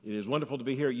It is wonderful to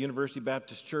be here at University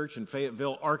Baptist Church in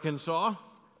Fayetteville, Arkansas.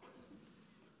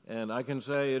 And I can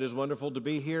say it is wonderful to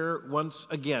be here once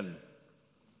again.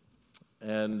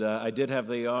 And I did have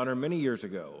the honor many years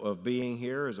ago of being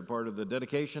here as a part of the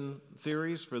dedication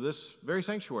series for this very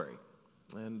sanctuary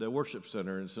and worship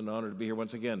center. It's an honor to be here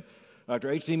once again. Dr.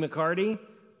 H.C. McCarty,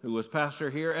 who was pastor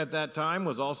here at that time,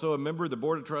 was also a member of the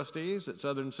Board of Trustees at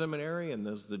Southern Seminary, and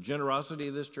there's the generosity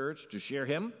of this church to share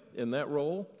him in that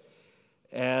role.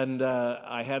 And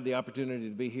I had the opportunity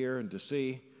to be here and to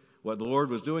see what the Lord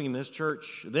was doing in this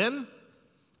church then,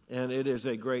 and it is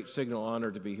a great signal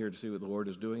honor to be here to see what the Lord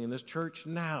is doing in this church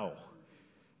now.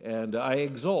 And I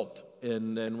exult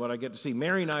in what I get to see.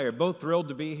 Mary and I are both thrilled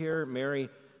to be here. Mary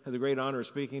had the great honor of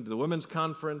speaking to the women's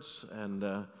conference,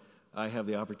 and I have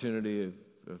the opportunity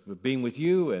of being with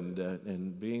you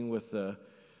and being with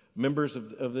members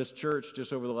of this church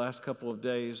just over the last couple of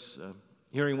days,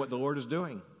 hearing what the Lord is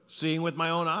doing, seeing with my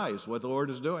own eyes what the Lord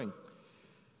is doing.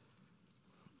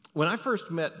 When I first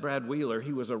met Brad Wheeler,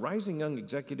 he was a rising young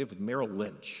executive with Merrill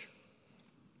Lynch.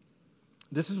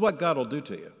 This is what God will do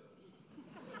to you.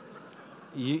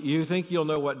 You think you'll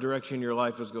know what direction your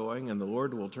life is going, and the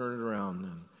Lord will turn it around.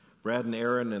 And Brad and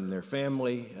Aaron and their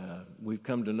family, we've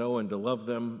come to know and to love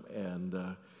them,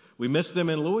 and we miss them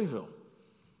in Louisville.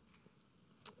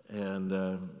 And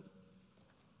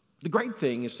the great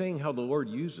thing is seeing how the Lord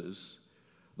uses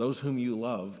those whom you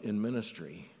love in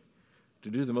ministry to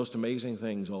do the most amazing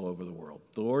things all over the world.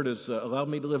 The Lord has allowed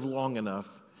me to live long enough,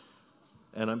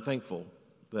 and I'm thankful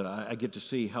that I get to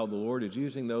see how the Lord is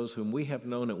using those whom we have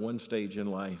known at one stage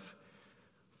in life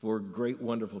for great,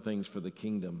 wonderful things for the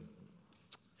kingdom.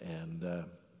 And I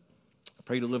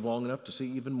pray to live long enough to see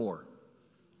even more.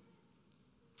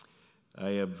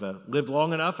 I have lived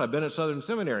long enough. I've been at Southern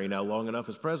Seminary now long enough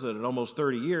as president, almost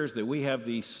 30 years, that we have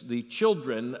the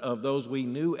children of those we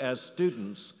knew as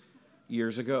students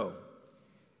years ago.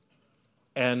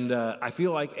 And I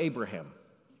feel like Abraham.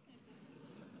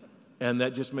 And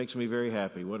that just makes me very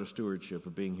happy. What a stewardship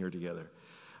of being here together.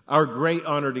 Our great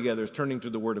honor together is turning to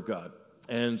the Word of God.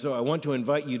 And so I want to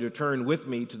invite you to turn with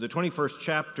me to the 21st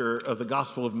chapter of the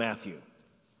Gospel of Matthew.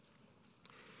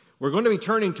 We're going to be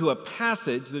turning to a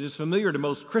passage that is familiar to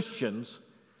most Christians,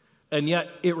 and yet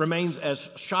it remains as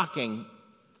shocking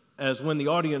as when the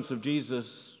audience of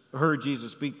Jesus heard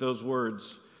Jesus speak those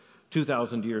words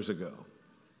 2,000 years ago.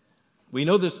 We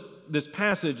know this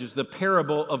passage is the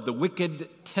parable of the wicked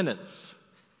tenants.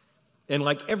 And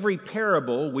like every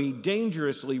parable, we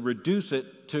dangerously reduce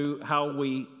it to how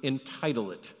we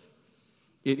entitle it.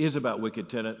 It is about wicked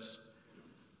tenants,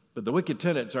 but the wicked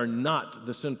tenants are not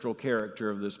the central character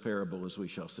of this parable, as we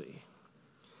shall see.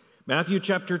 Matthew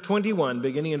chapter 21,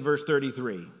 beginning in verse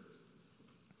 33.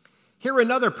 Hear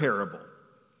another parable.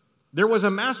 There was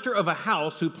a master of a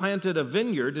house who planted a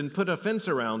vineyard and put a fence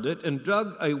around it and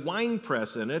dug a wine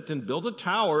press in it and built a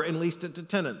tower and leased it to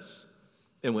tenants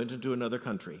and went into another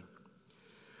country.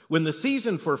 When the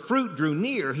season for fruit drew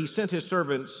near, he sent his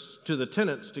servants to the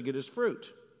tenants to get his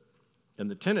fruit.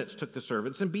 And the tenants took the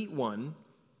servants and beat one,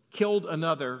 killed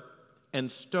another,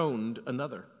 and stoned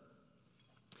another.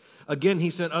 Again, he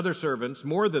sent other servants,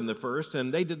 more than the first,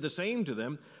 and they did the same to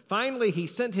them. Finally, he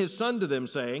sent his son to them,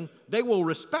 saying, "They will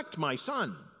respect my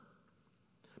son."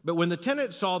 But when the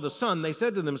tenants saw the son, they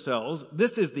said to themselves,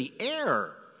 "This is the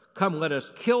heir. Come, let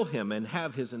us kill him and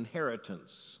have his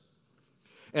inheritance."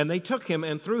 And they took him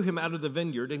and threw him out of the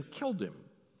vineyard and killed him.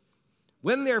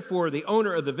 When, therefore, the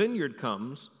owner of the vineyard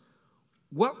comes,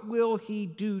 what will he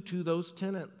do to those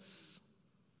tenants?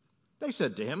 They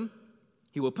said to him,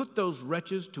 "He will put those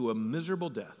wretches to a miserable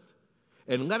death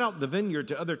and let out the vineyard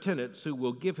to other tenants who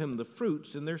will give him the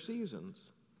fruits in their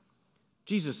seasons."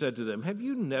 Jesus said to them, "Have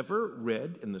you never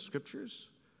read in the Scriptures?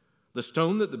 The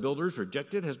stone that the builders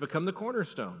rejected has become the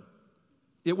cornerstone.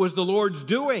 It was the Lord's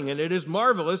doing, and it is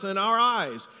marvelous in our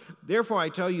eyes. Therefore, I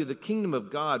tell you, the kingdom of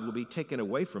God will be taken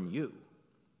away from you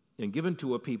and given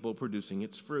to a people producing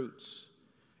its fruits.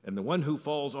 And the one who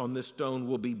falls on this stone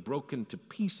will be broken to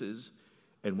pieces,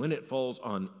 and when it falls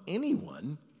on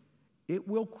anyone, it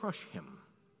will crush him."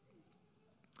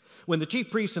 When the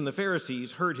chief priests and the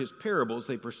Pharisees heard his parables,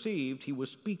 they perceived he was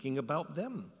speaking about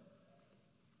them.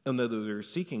 And though they were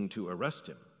seeking to arrest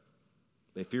him,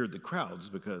 they feared the crowds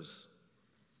because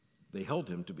they held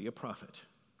him to be a prophet.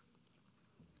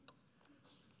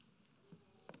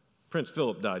 Prince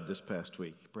Philip died this past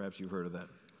week. Perhaps you've heard of that.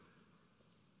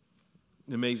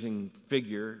 An amazing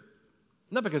figure.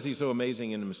 Not because he's so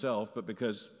amazing in himself, but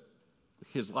because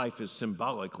his life is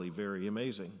symbolically very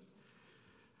amazing.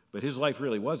 But his life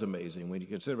really was amazing when you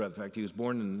consider about the fact he was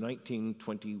born in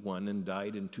 1921 and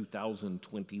died in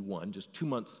 2021, just 2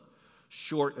 months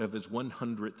short of his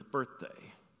 100th birthday.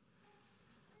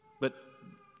 But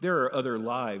there are other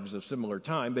lives of similar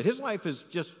time, but his life is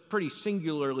just pretty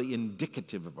singularly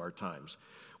indicative of our times.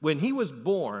 When he was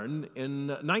born in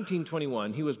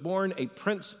 1921, he was born a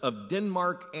prince of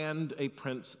Denmark and a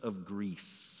prince of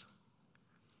Greece.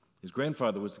 His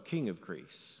grandfather was the king of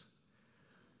Greece.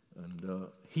 And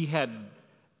he had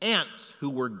aunts who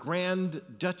were grand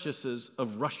duchesses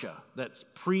of Russia. That's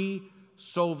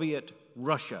pre-Soviet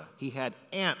Russia. He had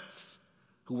aunts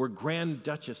who were grand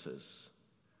duchesses.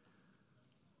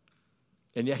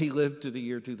 And yet he lived to the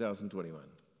year 2021.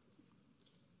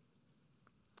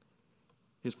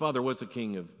 His father was the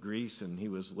king of Greece, and he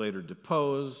was later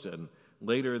deposed, and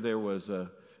later there was,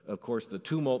 of course, the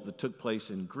tumult that took place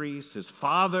in Greece. His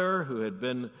father, who had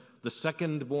been the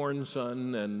second-born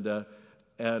son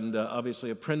and obviously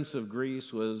a prince of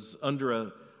Greece, was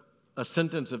under a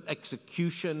sentence of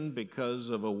execution because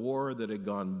of a war that had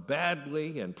gone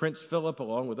badly, and Prince Philip,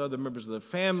 along with other members of the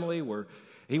family,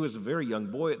 he was a very young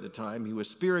boy at the time. He was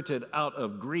spirited out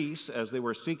of Greece as they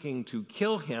were seeking to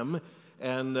kill him,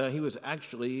 and he was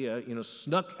actually,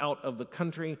 snuck out of the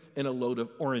country in a load of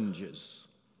oranges.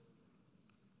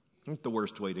 Not the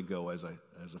worst way to go as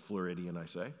a Floridian, I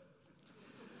say.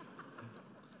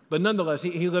 But nonetheless,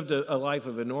 he lived a life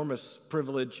of enormous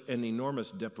privilege and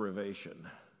enormous deprivation.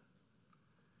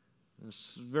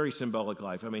 It's a very symbolic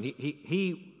life. I mean,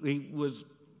 he was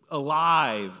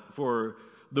alive for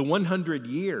the 100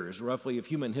 years, roughly, of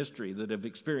human history that have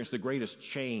experienced the greatest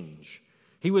change.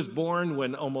 He was born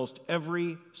when almost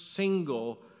every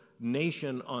single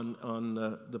nation on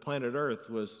the planet Earth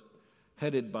was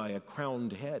headed by a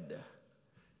crowned head.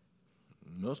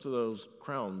 Most of those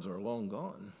crowns are long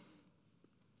gone.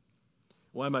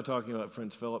 Why am I talking about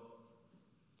Prince Philip?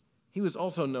 He was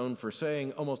also known for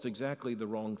saying almost exactly the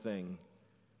wrong thing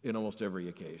in almost every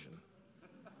occasion.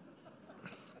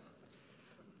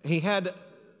 He had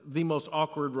the most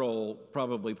awkward role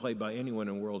probably played by anyone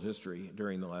in world history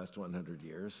during the last 100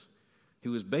 years. He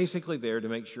was basically there to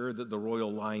make sure that the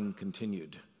royal line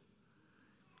continued.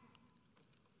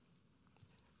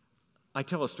 I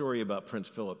tell a story about Prince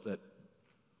Philip that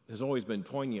has always been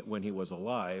poignant when he was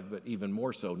alive, but even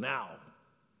more so now.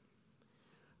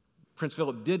 Prince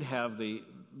Philip did have the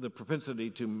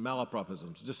propensity to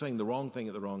malapropisms, just saying the wrong thing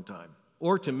at the wrong time,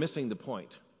 or to missing the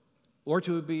point, or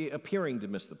to be appearing to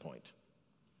miss the point.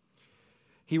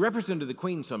 He represented the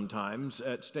Queen sometimes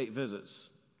at state visits.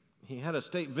 He had a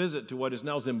state visit to what is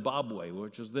now Zimbabwe,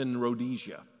 which was then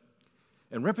Rhodesia.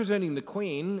 And representing the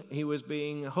Queen, he was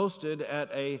being hosted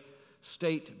at a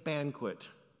state banquet.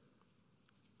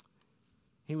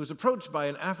 He was approached by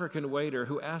an African waiter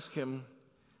who asked him,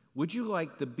 "Would you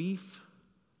like the beef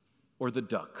or the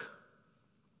duck?"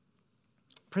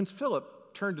 Prince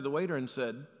Philip turned to the waiter and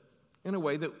said, in a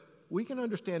way that we can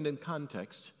understand in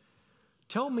context,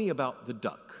 "Tell me about the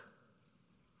duck."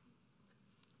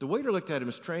 The waiter looked at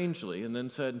him strangely and then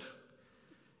said,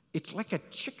 "It's like a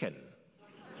chicken,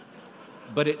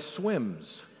 but it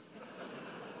swims."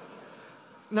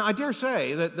 Now, I dare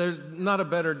say that there's not a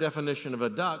better definition of a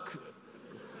duck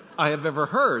I have ever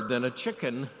heard than a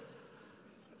chicken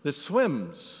that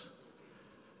swims.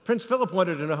 Prince Philip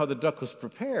wanted to know how the duck was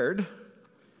prepared.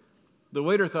 The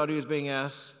waiter thought he was being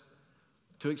asked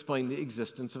to explain the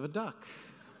existence of a duck.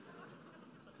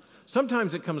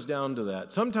 Sometimes it comes down to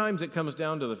that. Sometimes it comes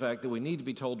down to the fact that we need to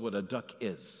be told what a duck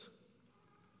is.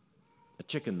 A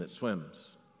chicken that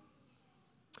swims.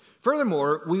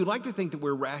 Furthermore, we would like to think that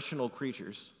we're rational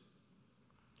creatures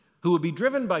who would be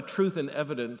driven by truth and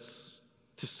evidence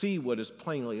to see what is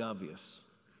plainly obvious.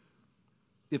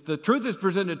 If the truth is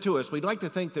presented to us, we'd like to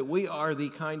think that we are the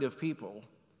kind of people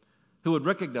who would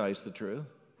recognize the truth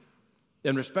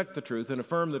and respect the truth and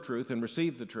affirm the truth and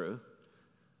receive the truth.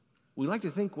 We like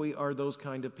to think we are those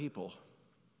kind of people.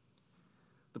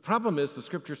 The problem is the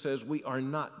Scripture says we are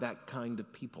not that kind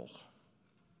of people.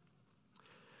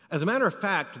 As a matter of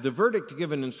fact, the verdict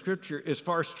given in Scripture is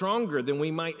far stronger than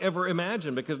we might ever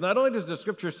imagine, because not only does the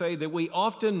Scripture say that we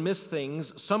often miss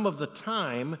things some of the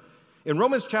time, in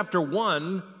Romans chapter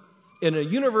 1, in a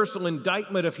universal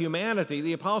indictment of humanity,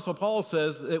 the Apostle Paul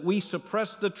says that we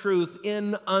suppress the truth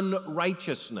in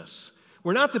unrighteousness.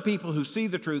 We're not the people who see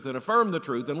the truth and affirm the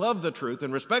truth and love the truth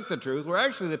and respect the truth. We're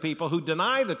actually the people who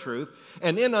deny the truth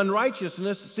and in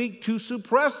unrighteousness seek to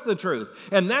suppress the truth.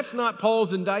 And that's not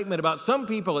Paul's indictment about some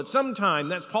people at some time.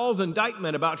 That's Paul's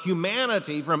indictment about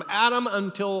humanity from Adam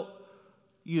until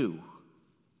you.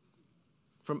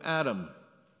 From Adam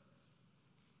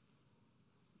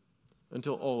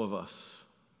until all of us.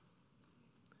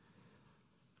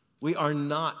 We are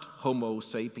not Homo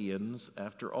sapiens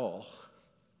after all.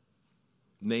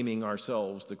 naming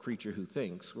ourselves the creature who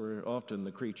thinks. We're often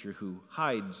the creature who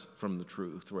hides from the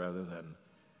truth rather than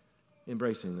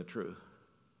embracing the truth.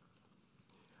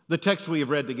 The text we have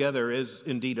read together is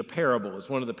indeed a parable. It's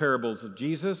one of the parables of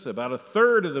Jesus. About a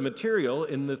third of the material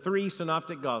in the three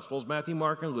synoptic gospels, Matthew,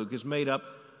 Mark, and Luke, is made up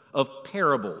of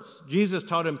parables. Jesus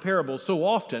taught in parables so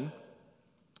often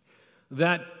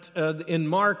that in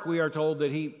Mark we are told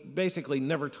that he basically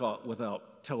never taught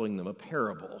without telling them a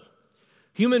parable.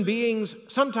 Human beings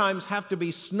sometimes have to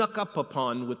be snuck up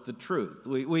upon with the truth.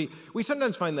 We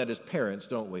sometimes find that as parents,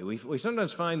 don't we? We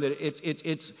sometimes find that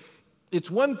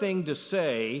it's one thing to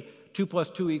say 2 +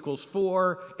 2 =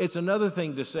 4. It's another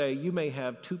thing to say you may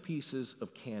have 2 pieces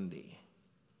of candy.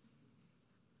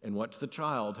 And what's the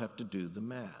child have to do the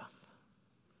math?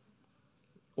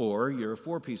 Or you're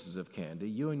 4 pieces of candy.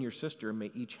 You and your sister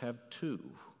may each have 2.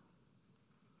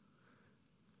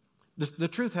 The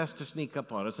truth has to sneak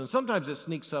up on us, and sometimes it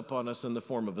sneaks up on us in the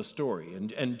form of a story.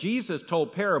 And Jesus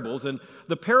told parables, and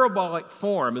the parabolic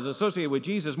form is associated with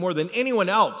Jesus more than anyone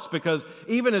else, because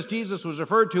even as Jesus was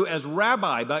referred to as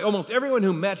rabbi by almost everyone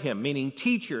who met him, meaning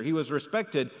teacher, he was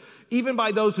respected even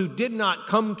by those who did not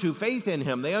come to faith in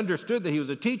him. They understood that he was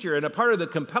a teacher, and a part of the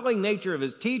compelling nature of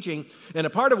his teaching and a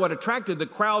part of what attracted the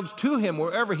crowds to him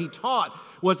wherever he taught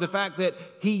was the fact that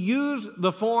he used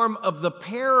the form of the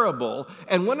parable.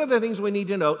 And one of the things we need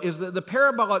to note is that the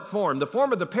parabolic form, the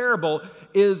form of the parable,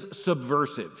 is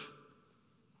subversive.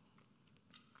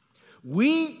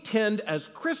 We tend as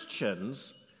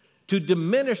Christians to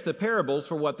diminish the parables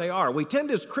for what they are. We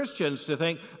tend as Christians to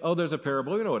think, oh, there's a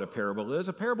parable. You know what a parable is.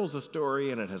 A parable is a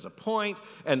story, and it has a point,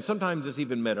 and sometimes it's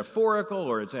even metaphorical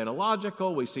or it's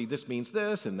analogical. We see this means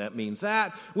this, and that means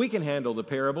that. We can handle the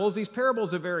parables. These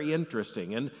parables are very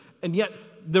interesting, and yet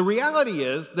the reality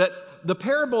is that the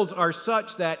parables are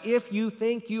such that if you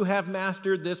think you have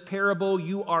mastered this parable,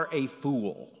 you are a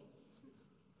fool.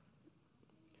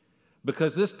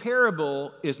 Because this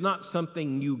parable is not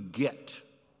something you get.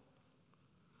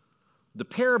 The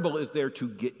parable is there to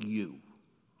get you.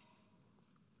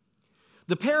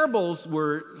 The parables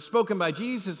were spoken by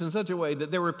Jesus in such a way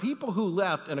that there were people who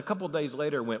left and a couple days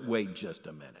later went, wait just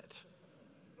a minute.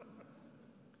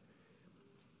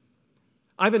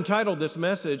 I've entitled this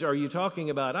message, Are You Talking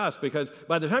About Us? Because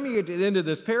by the time you get to the end of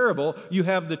this parable, you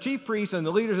have the chief priests and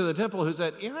the leaders of the temple who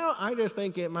said, I just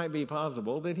think it might be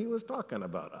possible that he was talking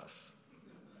about us.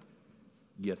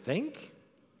 You think?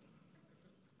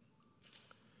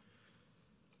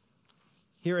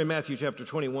 Here in Matthew chapter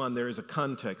 21, there is a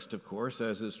context, of course,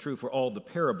 as is true for all the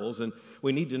parables, and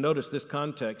we need to notice this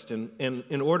context, and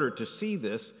in order to see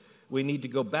this, we need to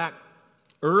go back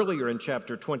earlier in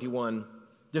chapter 21.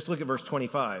 Just look at verse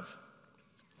 25,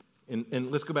 and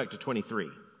let's go back to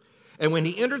 23. And when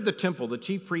he entered the temple, the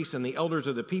chief priests and the elders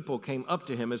of the people came up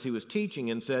to him as he was teaching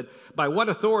and said, by what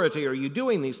authority are you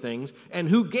doing these things, and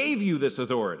who gave you this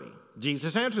authority?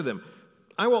 Jesus answered them,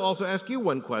 I will also ask you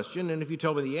one question, and if you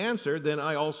tell me the answer, then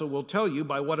I also will tell you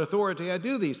by what authority I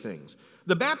do these things.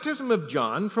 The baptism of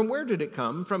John, from where did it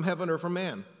come, from heaven or from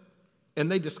man?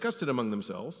 And they discussed it among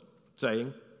themselves,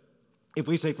 saying, if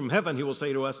we say from heaven, he will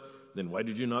say to us, then why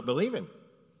did you not believe him?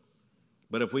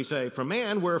 But if we say from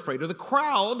man, we're afraid of the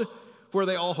crowd, for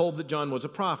they all hold that John was a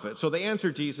prophet. So they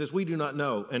answered Jesus, we do not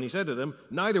know. And he said to them,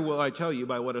 neither will I tell you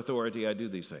by what authority I do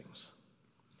these things.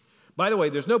 By the way,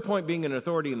 there's no point being an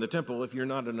authority in the temple if you're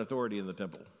not an authority in the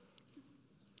temple.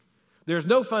 There's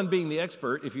no fun being the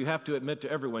expert if you have to admit to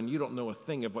everyone you don't know a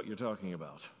thing of what you're talking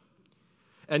about.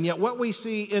 And yet what we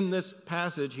see in this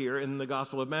passage here in the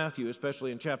Gospel of Matthew,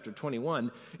 especially in chapter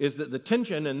 21, is that the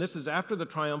tension, and this is after the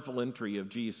triumphal entry of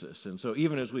Jesus. And so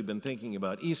even as we've been thinking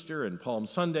about Easter and Palm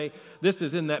Sunday, this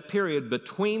is in that period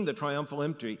between the triumphal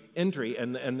entry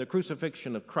and the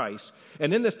crucifixion of Christ.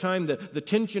 And in this time, the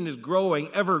tension is growing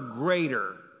ever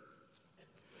greater.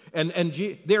 And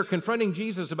they're confronting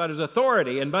Jesus about his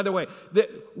authority. And by the way,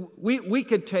 we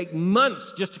could take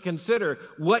months just to consider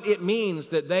what it means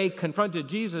that they confronted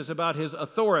Jesus about his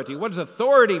authority. What does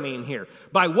authority mean here?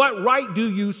 By what right do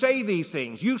you say these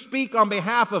things? You speak on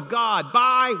behalf of God.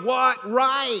 By what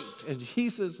right? And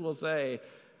Jesus will say,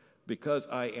 because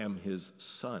I am his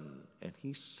son, and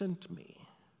he sent me.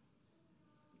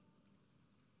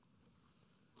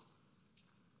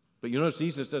 But you notice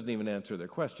Jesus doesn't even answer their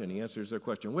question. He answers their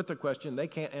question with the question. They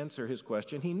can't answer his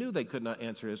question. He knew they could not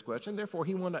answer his question. Therefore,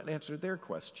 he will not answer their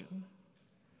question,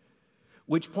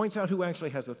 which points out who actually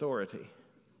has authority.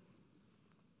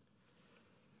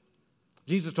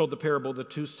 Jesus told the parable of the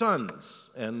 2 sons,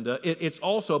 and it's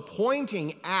also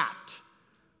pointing at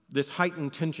this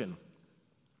heightened tension.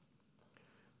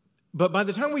 But by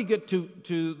the time we get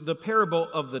to the parable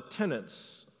of the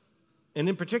tenants, And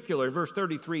in particular, in verse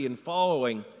 33 and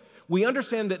following, we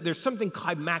understand that there's something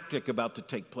climactic about to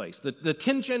take place. The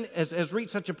tension has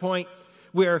reached such a point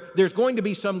where there's going to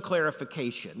be some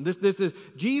clarification.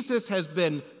 Jesus has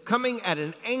been coming at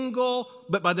an angle,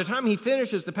 but by the time he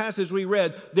finishes the passage we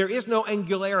read, there is no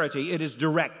angularity, it is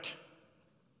direct.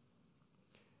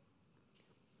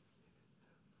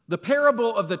 The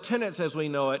parable of the tenants, as we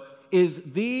know it, is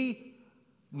the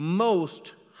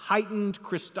most heightened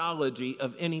Christology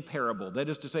of any parable. That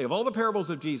is to say, of all the parables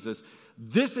of Jesus,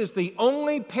 this is the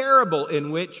only parable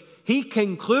in which he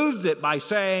concludes it by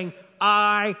saying,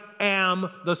 I am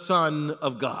the Son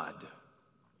of God.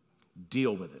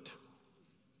 Deal with it.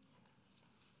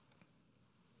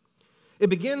 It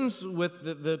begins with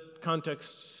the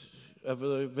context of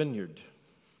a vineyard.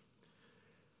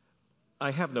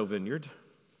 I have no vineyard.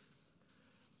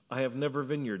 I have never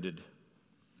vineyarded.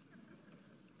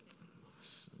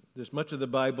 There's much of the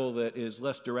Bible that is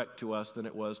less direct to us than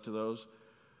it was to those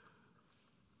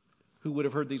who would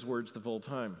have heard these words the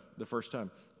first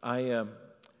time.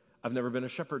 I've never been a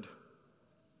shepherd.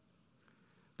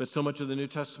 But so much of the New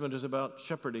Testament is about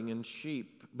shepherding and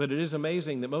sheep. But it is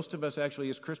amazing that most of us actually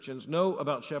as Christians know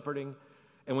about shepherding,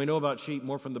 and we know about sheep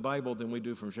more from the Bible than we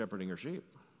do from shepherding or sheep.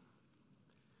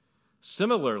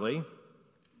 Similarly,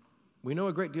 we know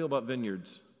a great deal about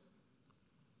vineyards.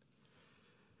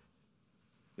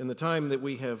 In the time that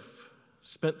we have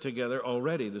spent together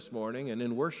already this morning and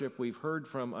in worship, we've heard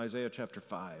from Isaiah chapter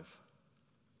 5.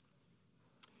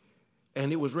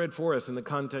 And it was read for us in the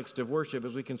context of worship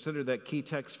as we consider that key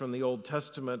text from the Old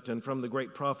Testament and from the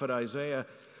great prophet Isaiah.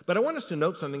 But I want us to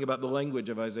note something about the language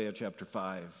of Isaiah chapter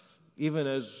 5. Even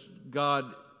as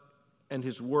God and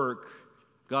his work,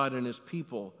 God and his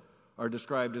people are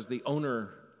described as the owner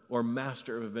or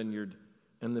master of a vineyard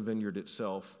and the vineyard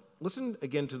itself. Listen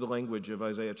again to the language of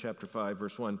Isaiah chapter 5,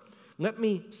 verse 1. Let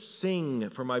me sing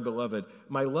for my beloved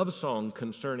my love song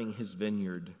concerning his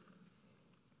vineyard.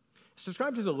 It's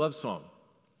described as a love song.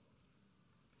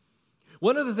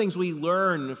 One of the things we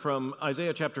learn from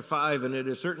Isaiah chapter 5, and it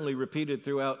is certainly repeated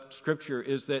throughout Scripture,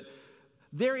 is that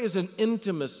there is an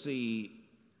intimacy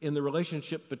in the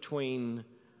relationship between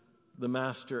the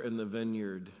master and the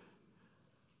vineyard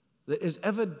that is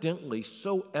evidently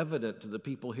so evident to the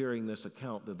people hearing this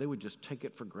account that they would just take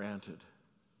it for granted.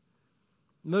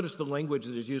 Notice the language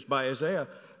that is used by Isaiah.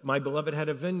 My beloved had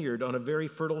a vineyard on a very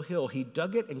fertile hill. He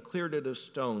dug it and cleared it of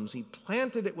stones. He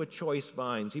planted it with choice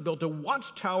vines. He built a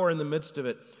watchtower in the midst of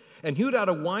it and hewed out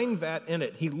a wine vat in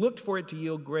it. He looked for it to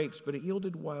yield grapes, but it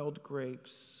yielded wild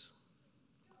grapes.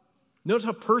 Notice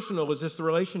how personal is this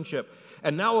relationship.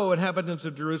 And now, O inhabitants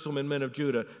of Jerusalem and men of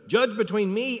Judah, judge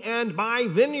between me and my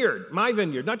vineyard. My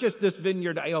vineyard, not just this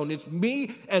vineyard I own. It's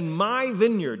me and my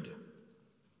vineyard.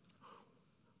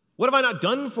 What have I not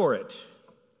done for it?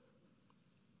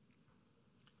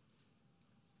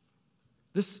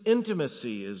 This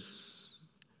intimacy is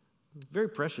very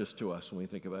precious to us when we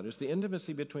think about it. It's the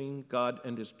intimacy between God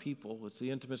and his people. It's the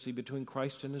intimacy between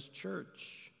Christ and his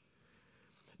church.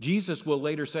 Jesus will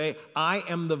later say, I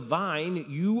am the vine,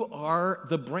 you are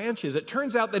the branches. It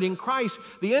turns out that in Christ,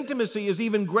 the intimacy is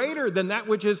even greater than that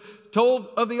which is told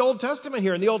of the Old Testament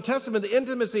here. In the Old Testament, the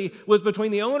intimacy was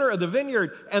between the owner of the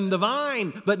vineyard and the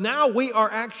vine. But now we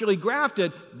are actually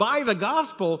grafted by the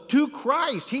gospel to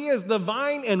Christ. He is the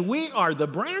vine and we are the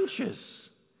branches.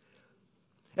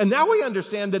 And now we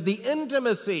understand that the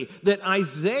intimacy that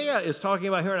Isaiah is talking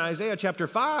about here in Isaiah chapter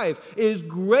 5 is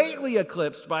greatly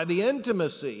eclipsed by the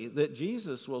intimacy that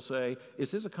Jesus will say is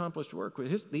his accomplished work.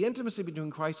 The intimacy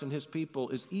between Christ and his people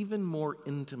is even more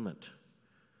intimate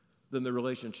than the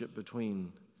relationship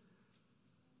between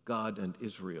God and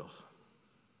Israel.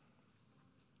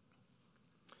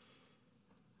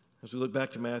 As we look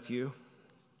back to Matthew,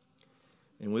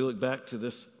 and we look back to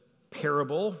this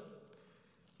parable,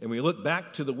 and we look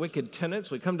back to the wicked tenants,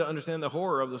 we come to understand the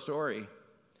horror of the story.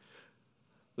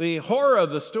 The horror of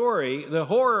the story, the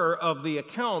horror of the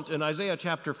account in Isaiah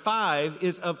chapter 5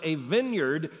 is of a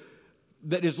vineyard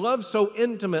that is loved so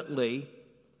intimately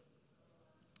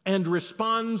and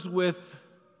responds with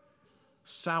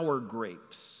sour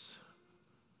grapes.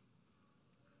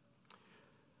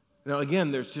 Now,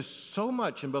 again, there's just so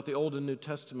much in both the Old and New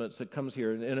Testaments that comes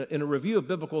here. In a review of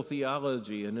biblical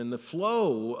theology and in the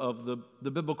flow of the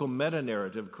biblical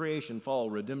meta-narrative, creation,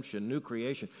 fall, redemption, new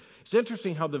creation, it's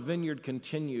interesting how the vineyard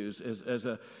continues as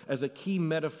a key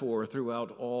metaphor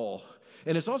throughout all.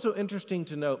 And it's also interesting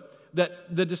to note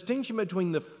that the distinction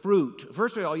between the fruit,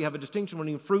 first of all, you have a distinction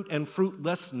between fruit and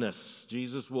fruitlessness.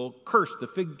 Jesus will curse the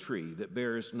fig tree that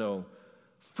bears no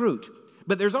fruit.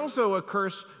 But there's also a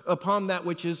curse upon that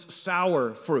which is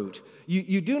sour fruit.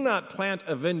 You do not plant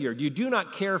a vineyard. You do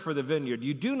not care for the vineyard.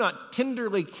 You do not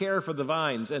tenderly care for the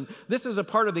vines. And this is a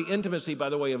part of the intimacy, by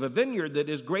the way, of a vineyard that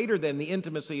is greater than the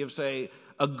intimacy of, say,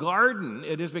 a garden.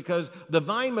 It is because the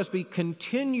vine must be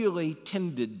continually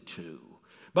tended to.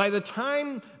 By the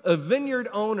time a vineyard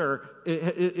owner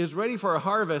is ready for a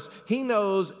harvest, he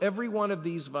knows every one of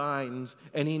these vines,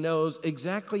 and he knows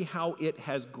exactly how it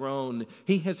has grown.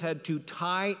 He has had to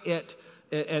tie it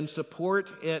and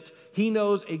support it. He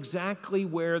knows exactly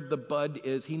where the bud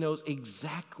is. He knows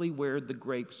exactly where the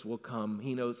grapes will come.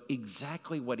 He knows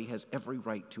exactly what he has every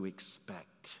right to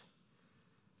expect.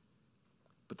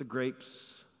 But the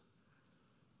grapes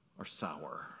are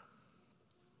sour.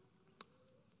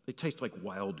 They taste like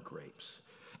wild grapes.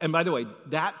 And by the way,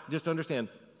 just understand,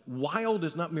 wild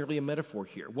is not merely a metaphor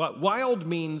here. Wild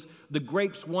means the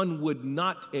grapes one would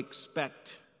not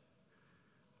expect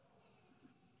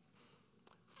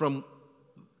from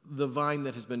the vine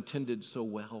that has been tended so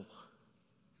well.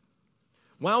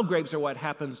 Wild grapes are what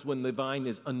happens when the vine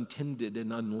is untended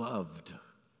and unloved.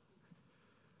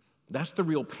 That's the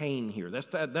real pain here. That's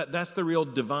the real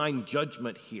divine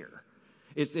judgment here.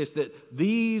 It's that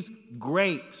these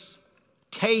grapes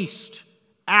taste,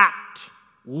 act,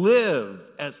 live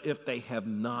as if they have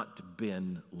not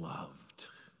been loved.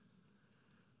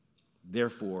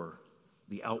 Therefore,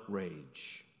 the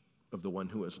outrage of the one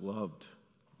who has loved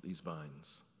these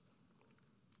vines.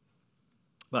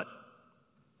 But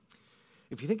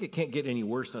if you think it can't get any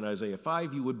worse than Isaiah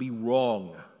 5, you would be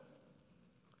wrong.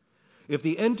 If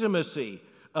the intimacy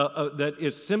that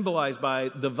is symbolized by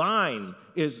the vine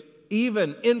is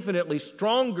even infinitely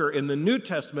stronger in the New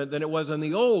Testament than it was in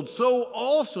the Old, so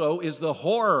also is the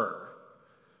horror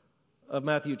of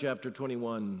Matthew chapter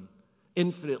 21,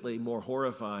 infinitely more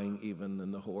horrifying even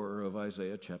than the horror of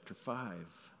Isaiah chapter 5.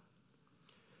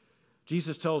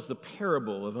 Jesus tells the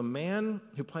parable of a man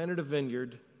who planted a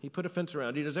vineyard. He put a fence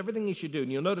around it. He does everything he should do.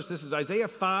 And you'll notice this is Isaiah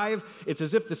 5. It's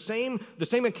as if the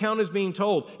same account is being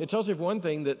told. It tells you, for one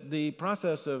thing, that the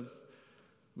process of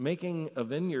making a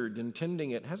vineyard and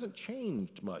tending it hasn't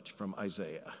changed much from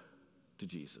Isaiah to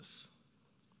Jesus.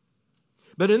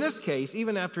 But in this case,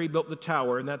 even after he built the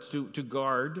tower, and that's to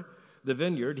guard the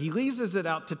vineyard, he leases it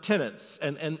out to tenants.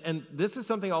 And this is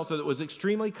something also that was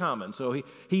extremely common. So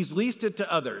he's leased it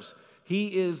to others.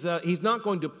 He's not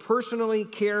going to personally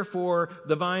care for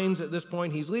the vines at this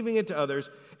point. He's leaving it to others.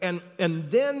 And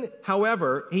then,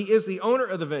 however, he is the owner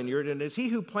of the vineyard, and it's he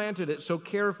who planted it so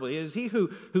carefully. It is he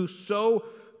who so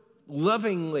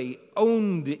lovingly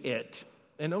owned it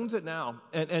and owns it now.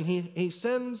 And he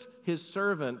sends his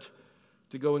servant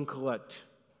to go and collect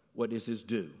what is his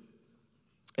due.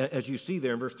 As you see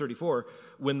there in verse 34,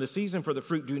 when the season for the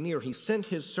fruit drew near, he sent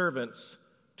his servants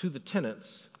to the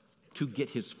tenants to get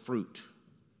his fruit.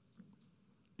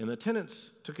 And the tenants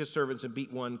took his servants and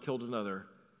beat one, killed another,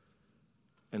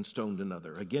 and stoned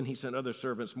another. Again, he sent other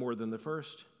servants more than the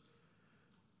first,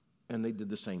 and they did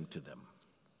the same to them.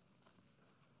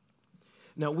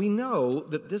 Now, we know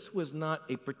that this was not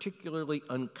a particularly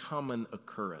uncommon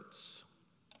occurrence.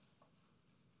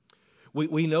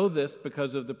 We know this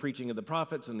because of the preaching of the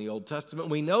prophets in the Old Testament.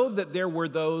 We know that there were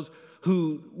those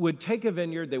who would take a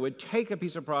vineyard, they would take a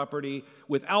piece of property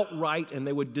without right, and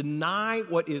they would deny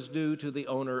what is due to the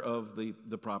owner of the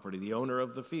property, the owner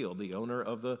of the field, the owner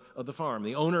of the farm,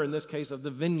 the owner, in this case, of the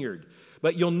vineyard.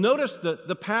 But you'll notice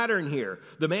the pattern here.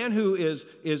 The man who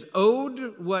is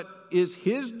owed what is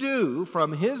his due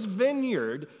from his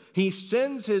vineyard, he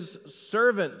sends his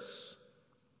servants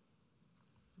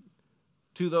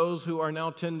to those who are now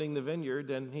tending the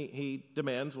vineyard, and he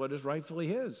demands what is rightfully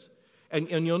his.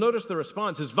 And you'll notice the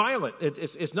response is violent.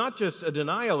 It's not just a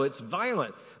denial, it's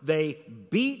violent. They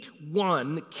beat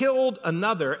one, killed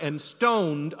another, and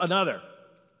stoned another.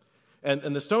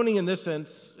 And the stoning in this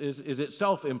sense is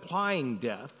itself implying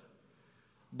death,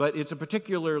 but it's a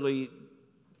particularly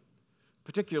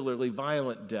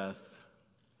violent death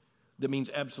that means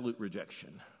absolute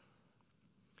rejection.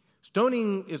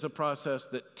 Stoning is a process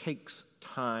that takes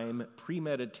time,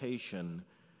 premeditation,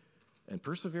 and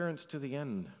perseverance to the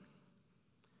end.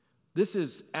 This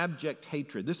is abject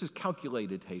hatred. This is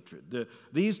calculated hatred.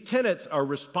 These tenants are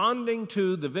responding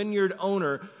to the vineyard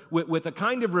owner with a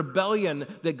kind of rebellion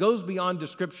that goes beyond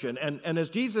description. And as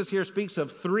Jesus here speaks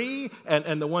of three,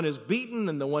 and the one is beaten,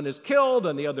 and the one is killed,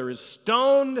 and the other is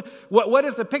stoned, what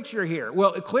is the picture here?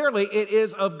 Well, clearly it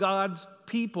is of God's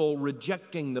people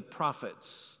rejecting the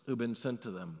prophets who've been sent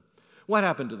to them. What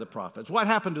happened to the prophets? What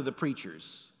happened to the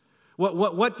preachers?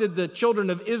 What did the children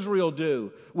of Israel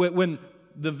do when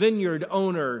the vineyard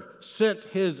owner sent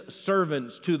his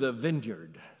servants to the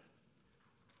vineyard?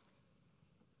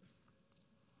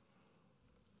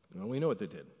 Well, we know what they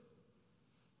did.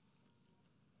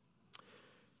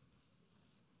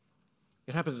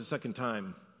 It happens a second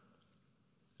time.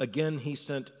 Again, he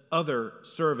sent other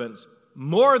servants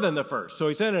more than the first. So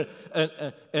he sent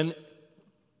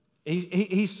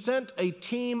he sent a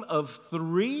team of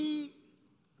 3,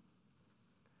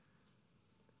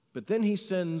 but then he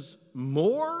sends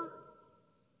more,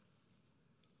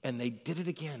 and they did it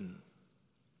again.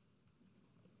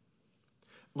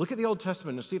 Look at the Old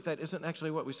Testament and see if that isn't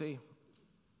actually what we see.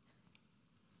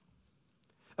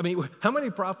 I mean, how many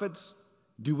prophets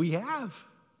do we have?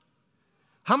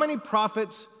 How many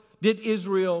prophets did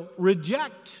Israel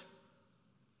reject?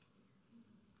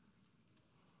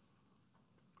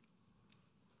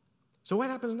 So what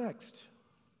happens next?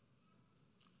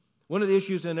 One of the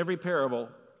issues in every parable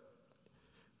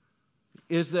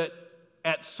is that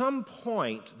at some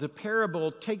point the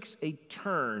parable takes a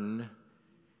turn,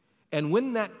 and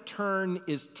when that turn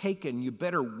is taken, you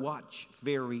better watch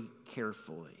very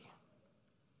carefully.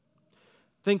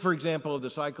 Think, for example, of the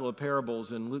cycle of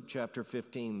parables in Luke chapter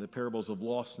 15, the parables of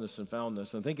lostness and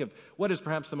foundness. And think of what is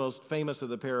perhaps the most famous of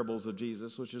the parables of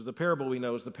Jesus, which is the parable we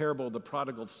know is the parable of the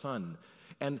prodigal son.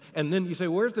 And then you say,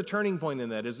 where's the turning point in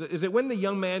that? Is it when the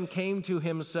young man came to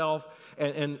himself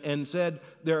and said,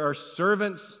 there are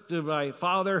servants to my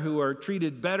father who are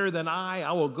treated better than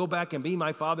I will go back and be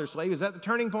my father's slave? Is that the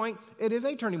turning point? It is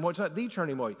a turning point. It's not the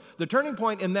turning point. The turning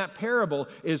point in that parable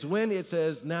is when it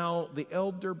says, now the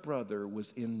elder brother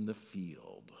was in the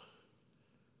field.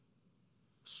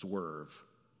 Swerve.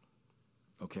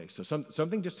 Okay, so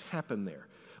something just happened there.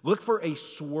 Look for a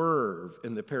swerve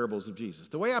in the parables of Jesus.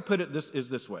 The way I put it is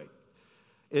this way,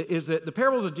 is that the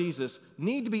parables of Jesus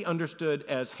need to be understood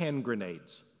as hand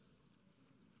grenades.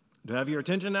 Do I have your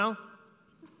attention now?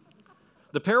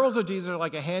 The parables of Jesus are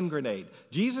like a hand grenade.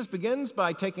 Jesus begins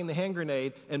by taking the hand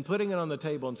grenade and putting it on the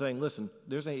table and saying, listen,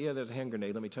 there's a hand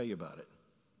grenade, let me tell you about it.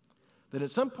 Then at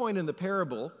some point in the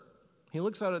parable, he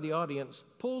looks out at the audience,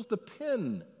 pulls the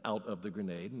pin out of the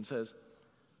grenade and says,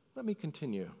 let me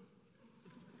continue.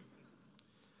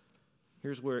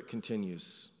 Here's where it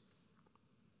continues.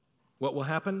 What will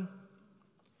happen?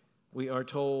 We are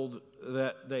told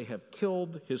that they have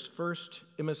killed his first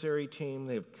emissary team,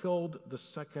 they have killed the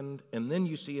second, and then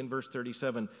you see in verse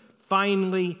 37,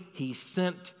 finally he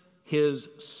sent his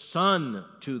son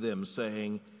to them,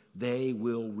 saying, they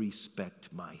will respect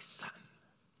my son.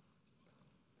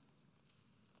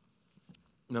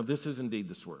 Now this is indeed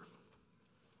the swerve.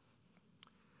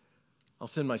 I'll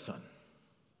send my son.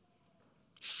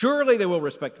 Surely they will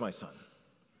respect my son.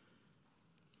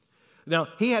 Now,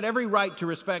 he had every right to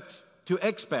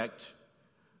expect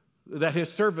that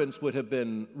his servants would have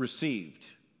been received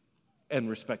and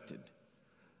respected,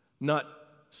 not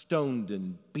stoned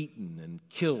and beaten and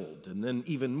killed, and then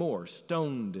even more,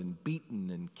 stoned and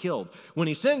beaten and killed. When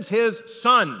he sends his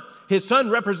son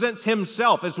represents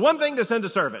himself. It's one thing to send a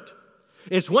servant.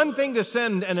 It's one thing to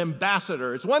send an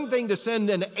ambassador. It's one thing to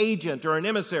send an agent or an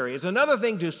emissary. It's another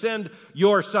thing to send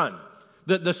your son.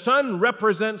 The son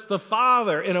represents the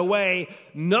father in a way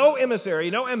no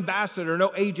emissary, no ambassador,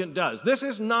 no agent does. This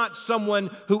is not someone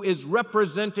who is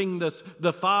representing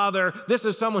the father. This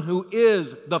is someone who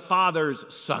is the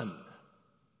father's son.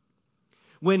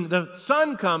 When the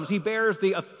son comes, he bears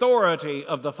the authority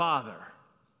of the father.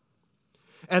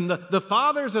 And the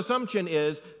father's assumption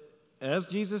is, as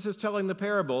Jesus is telling the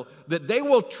parable, that they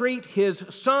will treat his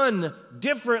son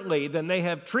differently than they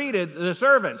have treated the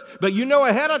servants. But you know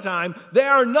ahead of time, they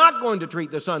are not going to treat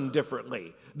the son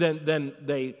differently than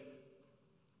they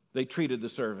treated the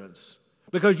servants.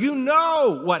 Because you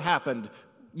know what happened.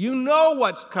 You know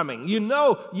what's coming. You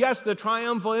know, yes, the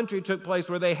triumphal entry took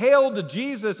place where they hailed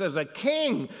Jesus as a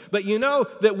king. But you know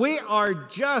that we are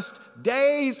just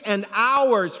days and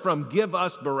hours from give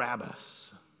us Barabbas.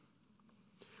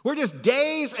 We're just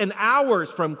days and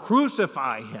hours from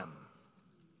crucify him.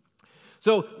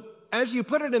 So as you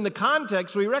put it in the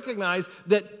context, we recognize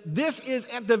that this is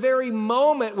at the very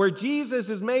moment where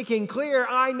Jesus is making clear,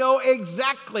 I know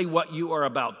exactly what you are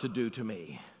about to do to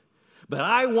me. But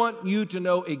I want you to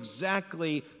know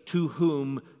exactly to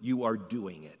whom you are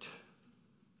doing it.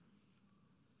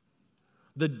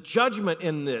 The judgment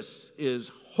in this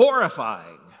is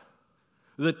horrifying.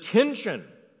 The tension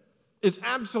is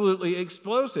absolutely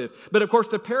explosive. But of course,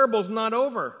 the parable's not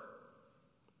over.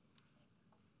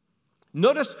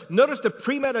 Notice the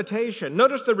premeditation.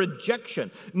 Notice the rejection.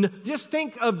 Just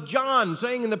think of John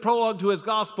saying in the prologue to his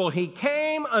gospel, he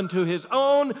came unto his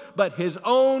own, but his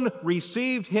own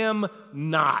received him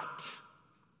not.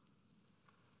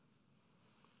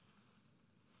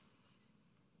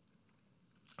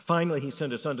 Finally, he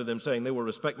sent his son to them, saying, they will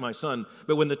respect my son.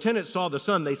 But when the tenants saw the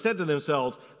son, they said to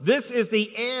themselves, this is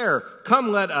the heir.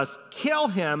 Come, let us kill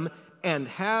him and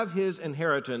have his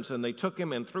inheritance. And they took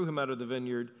him and threw him out of the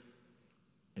vineyard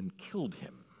and killed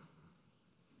him.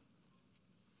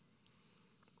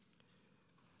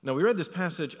 Now, we read this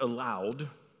passage aloud,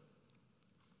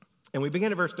 and we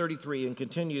began at verse 33 and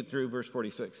continued through verse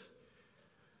 46.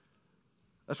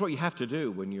 That's what you have to do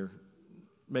when you're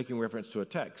making reference to a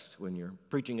text. When you're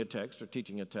preaching a text or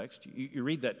teaching a text, you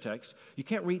read that text. You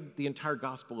can't read the entire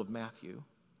Gospel of Matthew.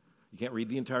 You can't read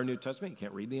the entire New Testament. You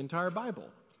can't read the entire Bible.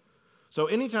 So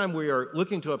anytime we are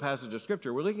looking to a passage of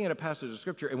Scripture, we're looking at a passage of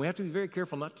Scripture, and we have to be very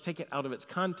careful not to take it out of its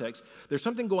context. There's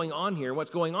something going on here.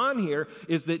 What's going on here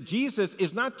is that Jesus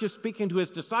is not just speaking to his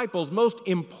disciples. Most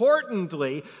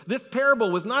importantly, this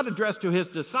parable was not addressed to his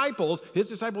disciples. His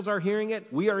disciples are hearing it.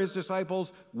 We are his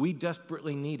disciples. We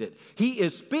desperately need it. He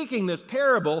is speaking this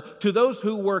parable to those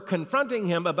who were confronting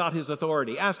him about his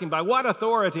authority, asking, by what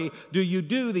authority do you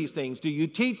do these things? Do you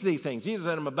teach these things? Jesus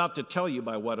said, I'm about to tell you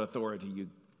by what authority, you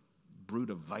brood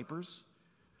of vipers.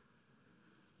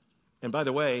 And by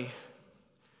the way,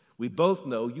 we both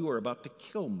know you are about to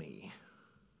kill me.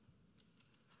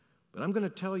 But I'm going to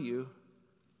tell you,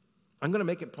 I'm going to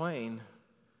make it plain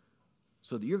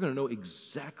so that you're going to know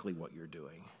exactly what you're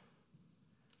doing.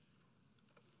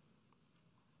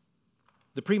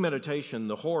 The premeditation,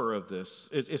 the horror of this,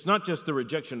 it's not just the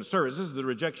rejection of service, this is the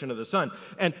rejection of the Son.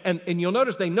 And you'll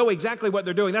notice they know exactly what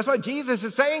they're doing. That's what Jesus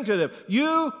is saying to them.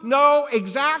 You know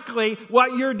exactly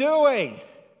what you're doing.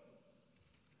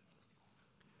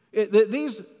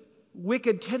 These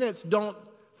wicked tenants don't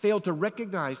fail to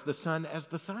recognize the Son as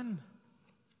the Son.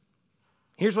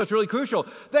 Here's what's really crucial.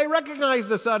 They recognize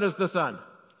the Son as the Son.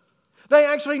 They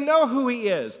actually know who he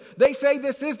is. They say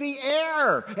this is the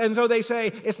heir. And so they say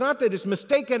it's not that it's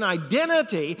mistaken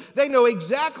identity. They know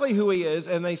exactly who he is.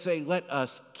 And they say, let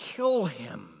us kill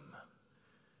him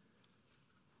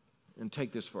and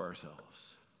take this for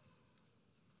ourselves.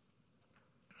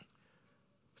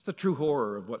 It's the true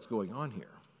horror of what's going on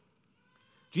here.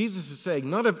 Jesus is saying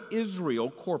not of Israel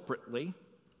corporately,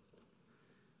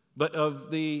 but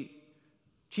of the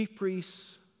chief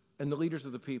priests and the leaders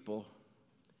of the people.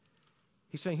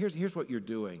 He's saying, here's what you're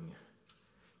doing.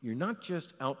 You're not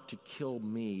just out to kill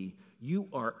me. You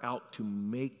are out to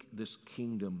make this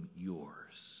kingdom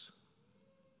yours.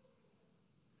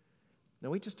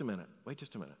 Now, wait just a minute.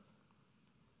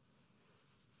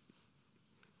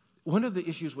 One of the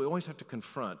issues we always have to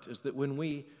confront is that when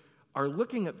we are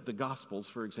looking at the Gospels,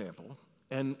 for example,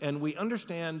 and we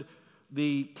understand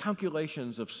the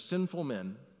calculations of sinful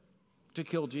men to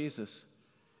kill Jesus,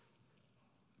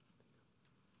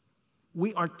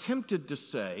 we are tempted to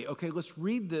say, okay, let's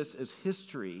read this as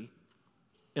history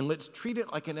and let's treat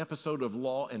it like an episode of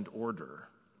Law and Order.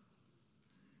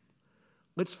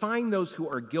 Let's find those who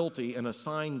are guilty and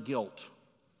assign guilt.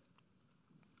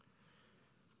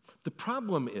 The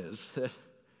problem is that,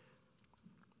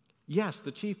 yes,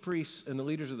 the chief priests and the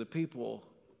leaders of the people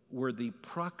were the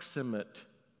proximate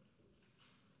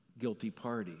guilty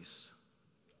parties.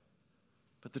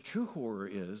 But the true horror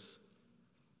is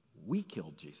we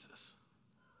killed Jesus.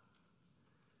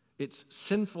 It's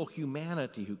sinful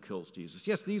humanity who kills Jesus.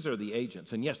 Yes, these are the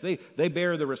agents, and yes, they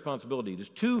bear the responsibility. It is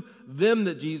to them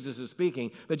that Jesus is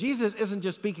speaking, but Jesus isn't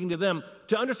just speaking to them.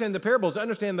 To understand the parables, to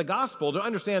understand the gospel, to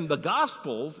understand the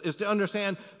gospels is to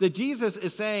understand that Jesus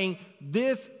is saying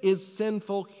this is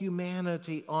sinful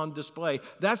humanity on display.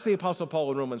 That's the Apostle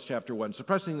Paul in Romans chapter 1,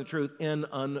 suppressing the truth in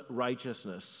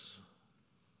unrighteousness.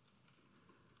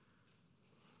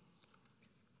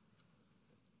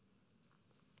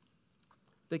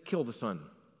 They killed the Son.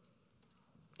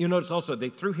 You notice also they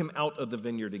threw him out of the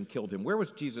vineyard and killed him. Where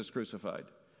was Jesus crucified?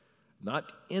 Not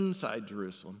inside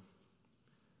Jerusalem,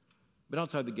 but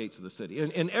outside the gates of the city.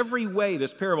 In every way,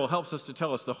 this parable helps us to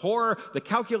tell us the horror, the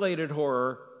calculated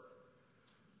horror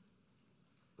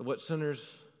of what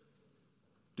sinners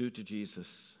do to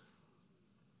Jesus.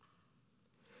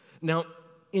 Now,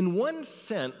 in one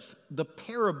sense, the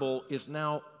parable is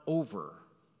now over.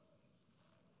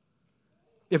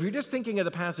 If you're just thinking of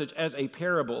the passage as a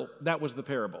parable, that was the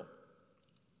parable.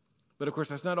 But of course,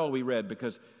 that's not all we read,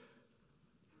 because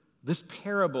this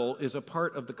parable is a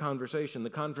part of the conversation, the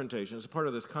confrontation, is a part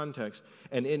of this context,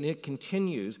 and it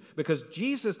continues, because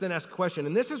Jesus then asks a question,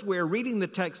 and this is where reading the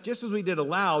text, just as we did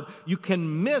aloud, you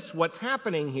can miss what's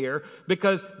happening here,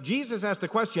 because Jesus asked the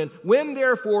question, when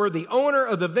therefore the owner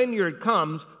of the vineyard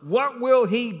comes, what will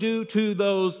he do to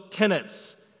those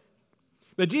tenants?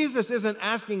 But Jesus isn't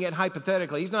asking it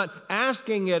hypothetically. He's not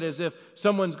asking it as if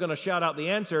someone's going to shout out the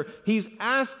answer. He's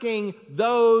asking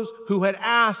those who had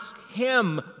asked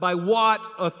him, by what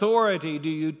authority do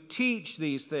you teach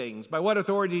these things? By what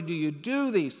authority do you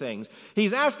do these things?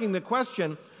 He's asking the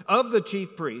question of the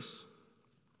chief priests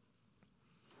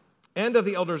and of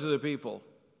the elders of the people.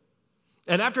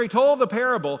 And after he told the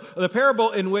parable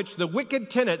in which the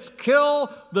wicked tenants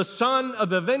kill the son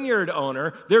of the vineyard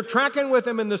owner, they're tracking with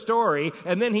him in the story,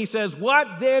 and then he says,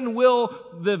 what then will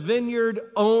the vineyard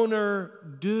owner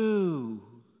do?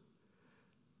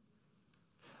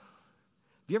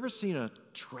 Have you ever seen a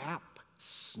trap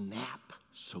snap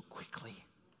so quickly?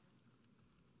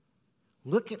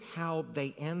 Look at how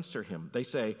they answer him. They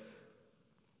say,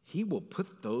 he will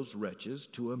put those wretches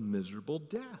to a miserable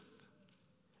death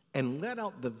and let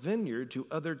out the vineyard to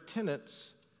other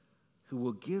tenants who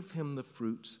will give him the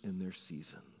fruits in their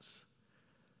seasons.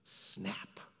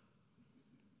 Snap.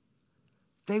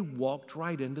 They walked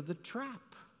right into the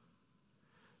trap.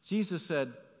 Jesus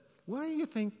said, what do you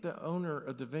think the owner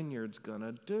of the vineyard's going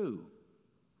to do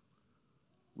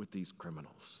with these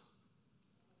criminals?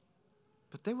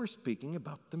 But they were speaking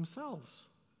about themselves.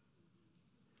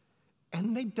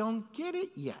 And they don't get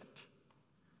it yet.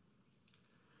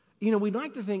 You know, we'd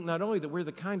like to think not only that we're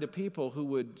the kind of people who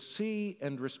would see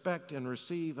and respect and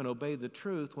receive and obey the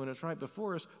truth when it's right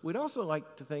before us, we'd also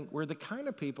like to think we're the kind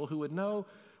of people who would know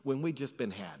when we've just been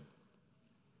had.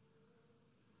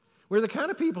 We're the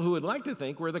kind of people who would like to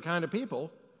think we're the kind of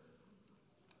people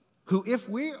who, if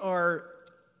we are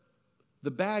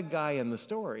the bad guy in the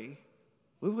story,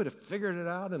 we would have figured it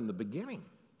out in the beginning.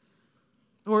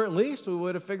 Or at least we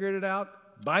would have figured it out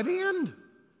by the end.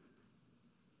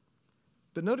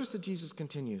 But notice that Jesus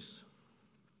continues.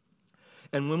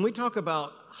 And when we talk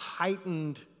about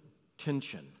heightened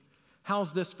tension,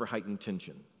 how's this for heightened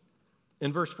tension?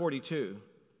 In verse 42,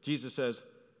 Jesus says,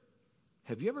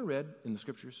 have you ever read in the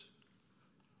scriptures?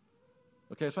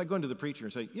 Okay, it's like going to the preacher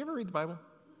and say, you ever read the Bible?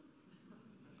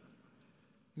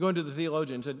 Going to the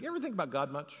theologian and said, you ever think about God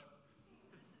much?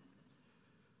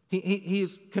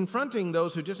 He's confronting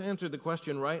those who just answered the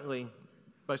question rightly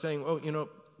by saying, oh, you know,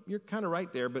 you're kind of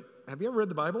right there, but have you ever read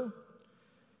the Bible?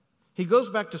 He goes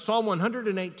back to Psalm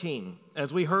 118,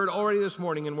 as we heard already this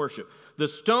morning in worship. The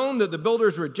stone that the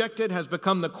builders rejected has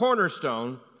become the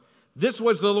cornerstone. This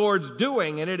was the Lord's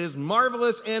doing, and it is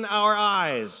marvelous in our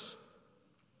eyes.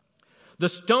 The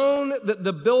stone that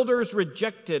the builders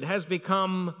rejected has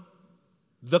become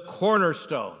the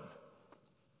cornerstone.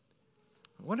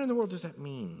 What in the world does that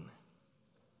mean?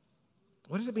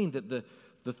 What does it mean that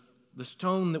the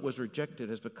stone that was rejected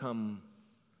has become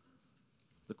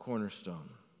the cornerstone?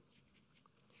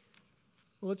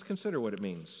 Well, let's consider what it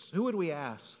means. Who would we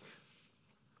ask?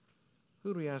 Who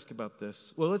would we ask about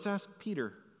this? Well, let's ask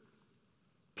Peter.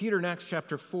 Peter in Acts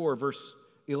chapter 4, verse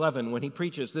 11, when he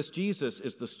preaches, this Jesus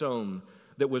is the stone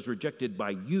that was rejected by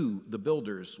you, the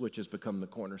builders, which has become the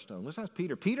cornerstone. Let's ask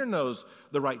Peter. Peter knows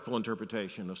the rightful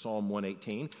interpretation of Psalm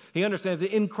 118. He understands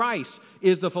that in Christ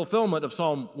is the fulfillment of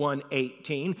Psalm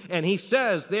 118. And he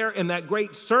says there in that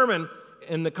great sermon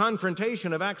in the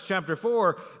confrontation of Acts chapter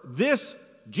 4, this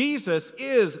Jesus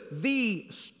is the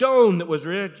stone that was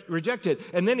rejected.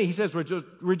 And then he says,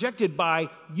 rejected by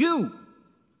you.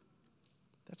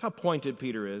 That's how pointed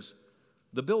Peter is.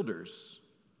 The builders,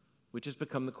 which has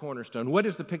become the cornerstone. What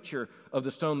is the picture of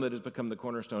the stone that has become the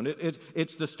cornerstone?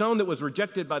 It's the stone that was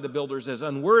rejected by the builders as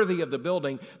unworthy of the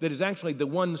building that is actually the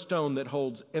one stone that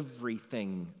holds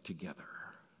everything together.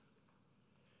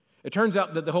 It turns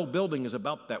out that the whole building is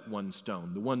about that one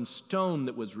stone. The one stone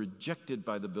that was rejected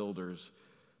by the builders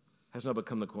has now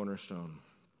become the cornerstone.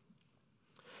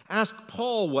 Ask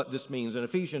Paul what this means in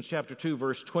Ephesians chapter 2,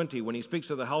 verse 20, when he speaks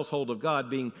of the household of God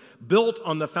being built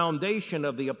on the foundation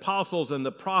of the apostles and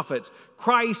the prophets,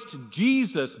 Christ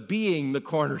Jesus being the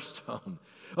cornerstone.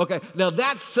 Okay, now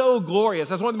that's so glorious.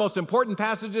 That's one of the most important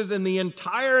passages in the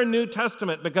entire New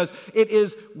Testament because it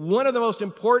is one of the most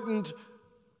important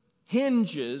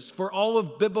hinges for all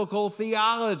of biblical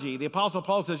theology. The Apostle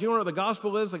Paul says, you know what the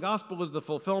gospel is? The gospel is the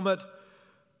fulfillment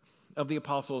of the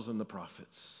apostles and the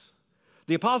prophets.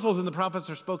 The apostles and the prophets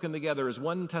are spoken together as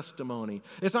one testimony.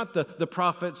 It's not the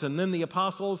prophets and then the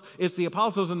apostles. It's the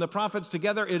apostles and the prophets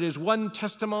together. It is one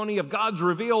testimony of God's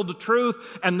revealed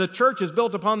truth, and the church is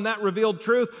built upon that revealed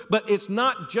truth. But it's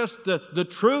not just the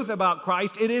truth about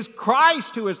Christ. It is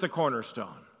Christ who is the cornerstone.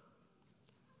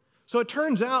 So it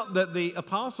turns out that the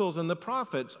apostles and the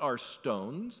prophets are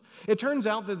stones. It turns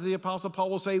out that the Apostle Paul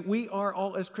will say, we are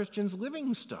all as Christians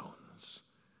living stones.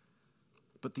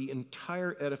 But the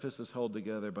entire edifice is held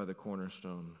together by the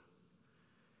cornerstone.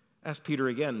 Ask Peter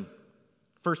again.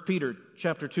 1 Peter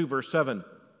chapter 2, verse 7.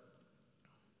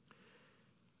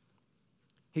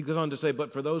 He goes on to say,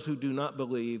 but for those who do not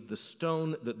believe, the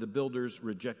stone that the builders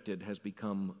rejected has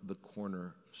become the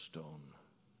cornerstone.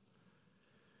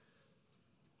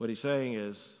 What he's saying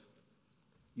is,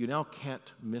 you now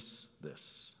can't miss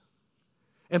this.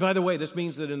 And by the way, this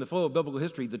means that in the flow of biblical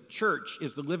history, the church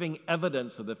is the living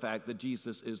evidence of the fact that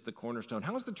Jesus is the cornerstone.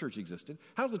 How has the church existed?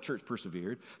 How has the church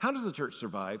persevered? How does the church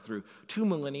survive through 2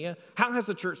 millennia? How has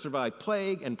the church survived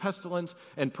plague and pestilence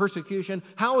and persecution?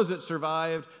 How has it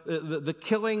survived the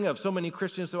killing of so many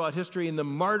Christians throughout history and the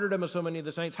martyrdom of so many of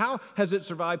the saints? How has it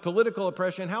survived political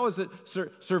oppression? How has it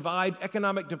survived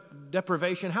economic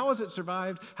deprivation? How has it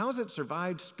survived? How has it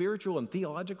survived spiritual and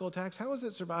theological attacks? How has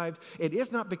it survived? It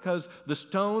is not because the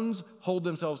stones hold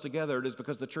themselves together. It is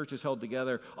because the church is held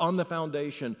together on the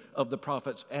foundation of the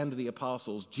prophets and the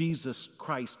apostles, Jesus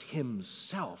Christ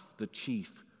himself, the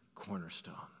chief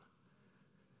cornerstone.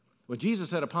 When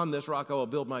Jesus said, upon this rock I will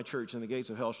build my church, and the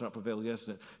gates of hell shall not prevail against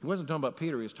it, he wasn't talking about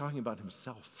Peter, he was talking about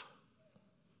himself.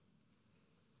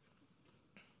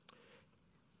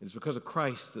 It is because of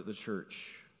Christ that the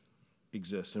church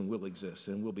exists and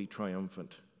will be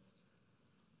triumphant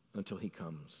until he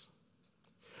comes.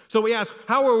 So we ask,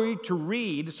 how are we to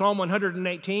read Psalm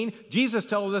 118? Jesus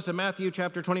tells us in Matthew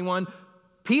chapter 21.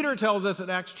 Peter tells us in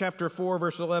Acts chapter 4,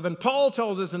 verse 11. Paul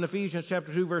tells us in Ephesians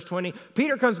chapter 2, verse 20.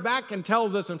 Peter comes back and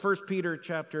tells us in 1 Peter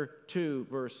chapter 2,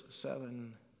 verse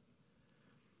 7.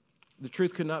 The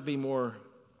truth could not be more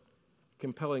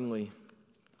compellingly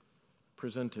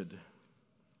presented.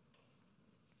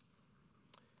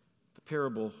 The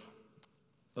parable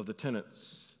of the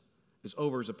tenants is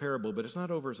over as a parable, but it's not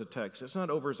over as a text. It's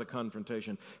not over as a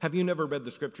confrontation. Have you never read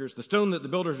the scriptures? The stone that the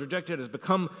builders rejected has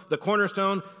become the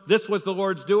cornerstone. This was the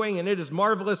Lord's doing, and it is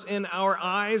marvelous in our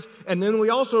eyes. And then we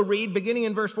also read, beginning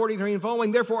in verse 43 and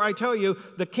following, therefore I tell you,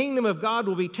 the kingdom of God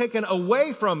will be taken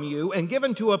away from you and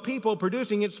given to a people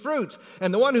producing its fruits.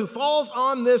 And the one who falls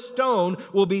on this stone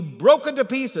will be broken to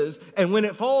pieces, and when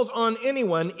it falls on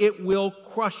anyone, it will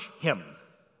crush him.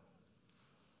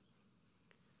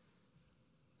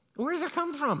 Where does it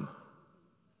come from?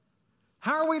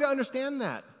 How are we to understand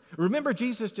that? Remember,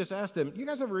 Jesus just asked them, you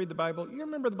guys ever read the Bible? You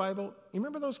remember the Bible? You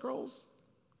remember those scrolls?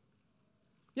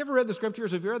 You ever read the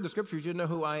scriptures? If you read the scriptures, you'd know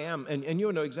who I am, and you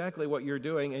would know exactly what you're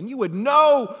doing, and you would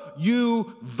know,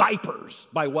 you vipers,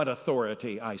 by what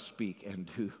authority I speak and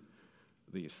do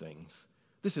these things.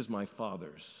 This is my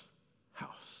Father's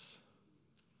house.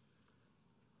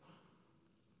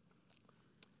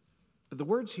 But the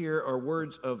words here are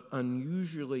words of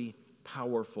unusually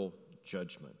powerful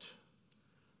judgment.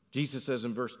 Jesus says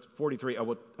in verse 43,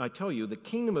 I tell you, the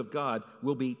kingdom of God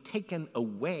will be taken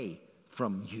away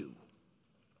from you.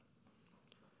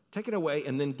 Taken away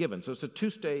and then given. So it's a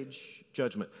two-stage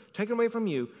judgment. Taken away from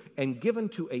you and given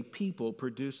to a people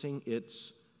producing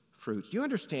its fruits. Do you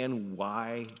understand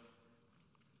why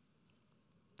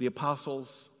the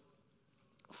apostles,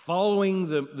 following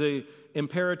the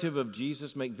imperative of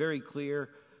Jesus, make very clear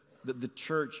that the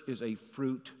church is a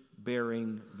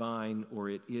fruit-bearing vine, or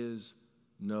it is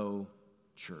no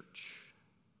church?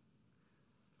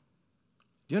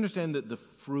 Do you understand that the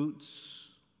fruits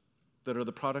that are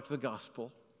the product of the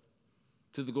gospel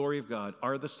to the glory of God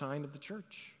are the sign of the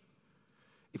church?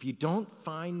 If you don't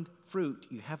find fruit,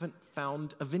 you haven't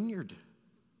found a vineyard.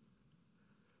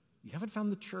 You haven't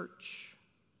found the church.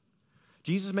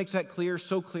 Jesus makes that clear,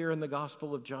 so clear in the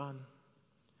Gospel of John.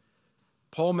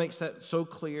 Paul makes that so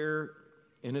clear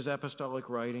in his apostolic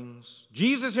writings.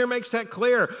 Jesus here makes that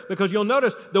clear because you'll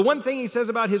notice the one thing he says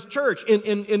about his church,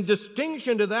 in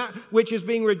distinction to that which is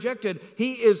being rejected,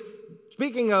 he is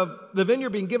speaking of the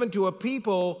vineyard being given to a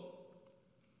people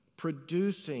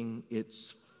producing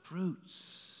its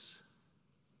fruits.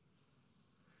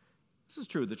 This is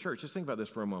true of the church. Just think about this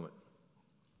for a moment.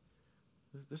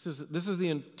 This is the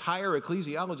entire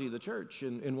ecclesiology of the church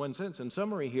in one sense. In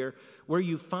summary here, where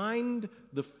you find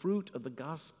the fruit of the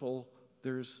gospel,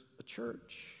 there's a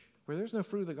church. Where there's no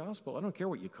fruit of the gospel, I don't care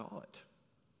what you call it.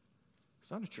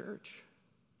 It's not a church.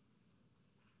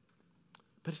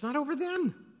 But it's not over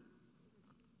then.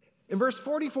 In verse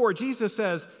 44, Jesus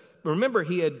says, remember,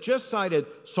 he had just cited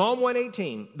Psalm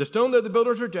 118. The stone that the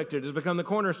builders rejected has become the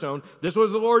cornerstone. This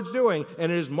was the Lord's doing,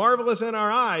 and it is marvelous in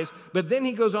our eyes. But then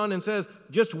he goes on and says,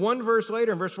 just one verse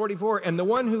later, in verse 44, and the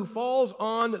one who falls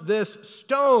on this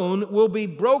stone will be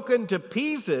broken to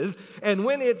pieces, and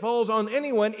when it falls on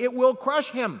anyone, it will crush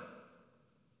him.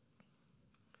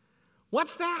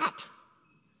 What's that?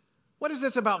 What is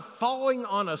this about falling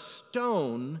on a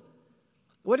stone?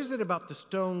 What is it about the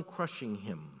stone crushing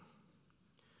him?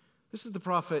 This is the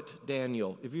prophet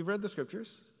Daniel. If you've read the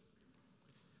scriptures,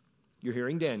 You're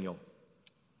hearing Daniel.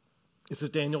 This is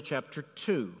Daniel chapter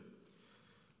 2,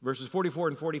 verses 44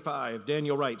 and 45.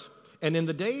 Daniel writes, "And in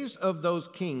the days of those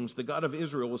kings, the God of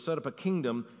Israel will set up a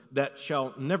kingdom that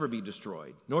shall never be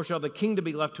destroyed, nor shall the kingdom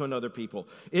be left to another people.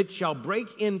 It shall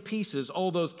break in pieces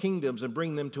all those kingdoms and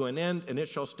bring them to an end, and it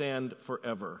shall stand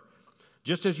forever.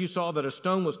 Just as you saw that a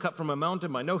stone was cut from a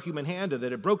mountain by no human hand, and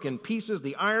that it broke in pieces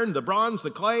the iron, the bronze,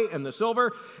 the clay, and the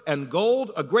silver, and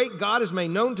gold, a great God is made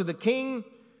known to the king.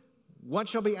 What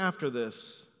shall be after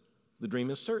this? The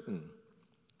dream is certain,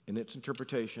 and its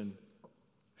interpretation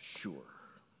sure."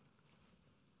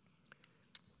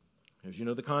 As you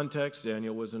know the context,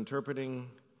 Daniel was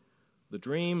interpreting the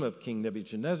dream of King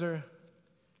Nebuchadnezzar.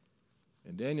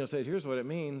 And Daniel said, here's what it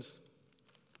means.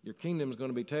 Your kingdom is going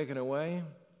to be taken away,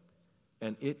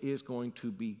 and it is going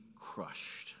to be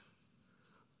crushed.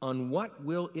 On what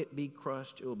will it be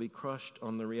crushed? It will be crushed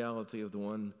on the reality of the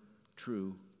one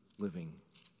true living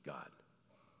God.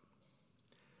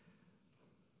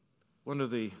 One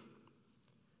of the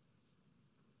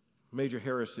major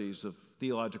heresies of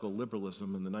theological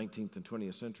liberalism in the 19th and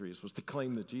 20th centuries was the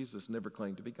claim that Jesus never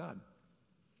claimed to be God.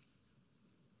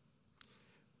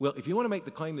 Well, if you want to make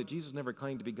the claim that Jesus never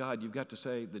claimed to be God, you've got to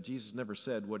say that Jesus never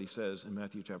said what he says in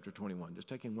Matthew chapter 21. Just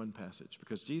taking one passage,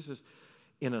 because Jesus,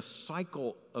 in a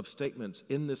cycle of statements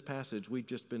in this passage we've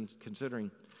just been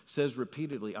considering, says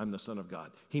repeatedly, I'm the Son of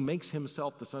God. He makes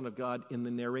himself the Son of God in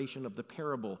the narration of the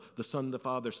parable, the Son the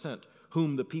Father sent,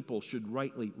 whom the people should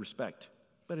rightly respect,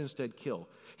 but instead kill.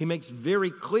 He makes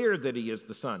very clear that he is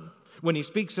the Son when he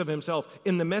speaks of himself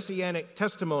in the messianic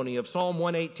testimony of Psalm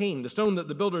 118. The stone that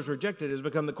the builders rejected has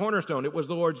become the cornerstone. It was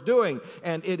the Lord's doing,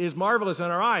 and it is marvelous in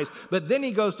our eyes. But then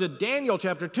he goes to Daniel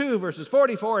chapter 2, verses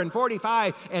 44 and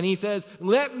 45, and he says,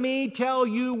 let me tell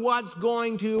you what's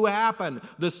going to happen.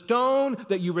 The stone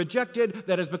that you rejected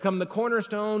that has become the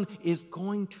cornerstone is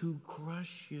going to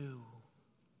crush you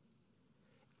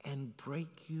and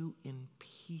break you in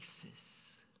pieces.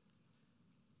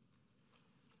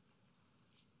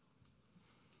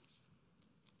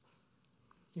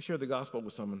 You share the gospel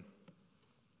with someone.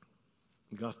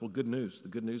 The gospel, good news, the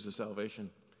good news of salvation.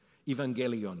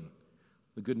 Evangelion,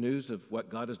 the good news of what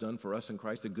God has done for us in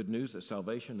Christ, the good news that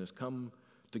salvation has come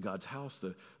to God's house,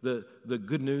 the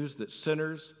good news that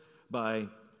sinners, by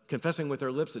confessing with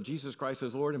their lips that Jesus Christ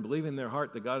is Lord and believing in their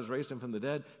heart that God has raised him from the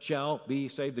dead, shall be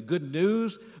saved. The good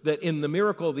news that in the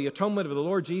miracle of the atonement of the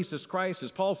Lord Jesus Christ,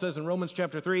 as Paul says in Romans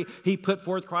chapter 3, he put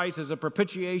forth Christ as a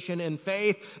propitiation in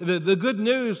faith. The good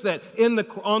news that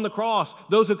on the cross,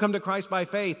 those who come to Christ by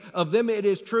faith, of them it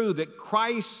is true that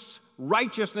Christ's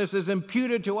righteousness is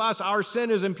imputed to us, our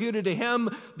sin is imputed to him.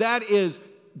 That is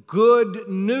good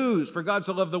news. For God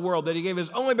so loved the world that he gave his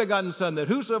only begotten Son, that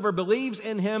whosoever believes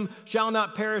in him shall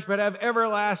not perish but have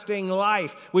everlasting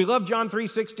life. We love John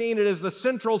 3:16. It is the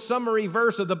central summary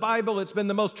verse of the Bible. It's been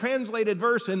the most translated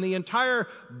verse in the entire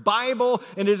Bible,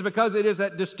 and it is because it is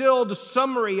that distilled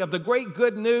summary of the great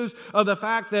good news of the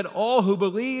fact that all who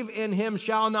believe in him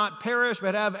shall not perish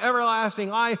but have everlasting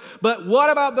life. But what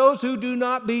about those who do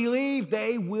not believe?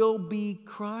 They will be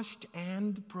crushed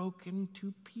and broken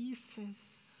to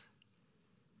pieces.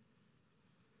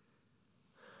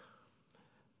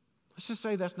 Let's just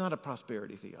say that's not a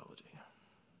prosperity theology.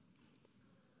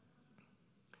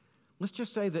 Let's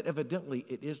just say that evidently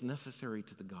it is necessary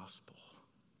to the gospel.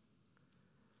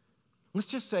 Let's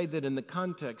just say that in the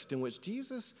context in which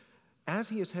Jesus, as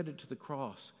he is headed to the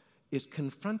cross, is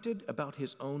confronted about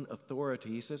his own authority.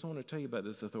 He says, I want to tell you about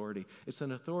this authority. It's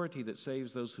an authority that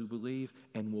saves those who believe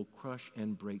and will crush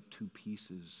and break to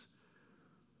pieces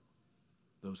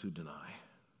those who deny.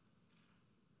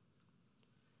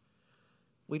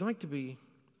 We'd like to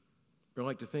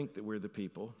think that we're the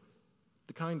people,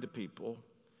 the kind of people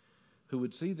who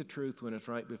would see the truth when it's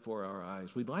right before our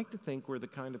eyes. We'd like to think we're the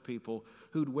kind of people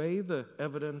who'd weigh the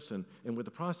evidence and with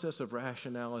the process of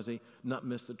rationality, not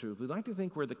miss the truth. We'd like to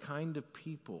think we're the kind of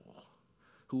people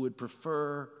who would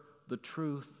prefer the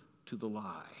truth to the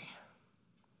lie.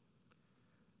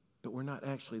 But we're not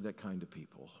actually that kind of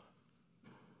people.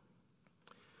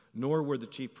 Nor were the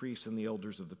chief priests and the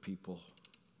elders of the people.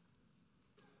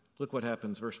 Look what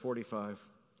happens, verse 45.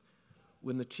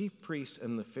 When the chief priests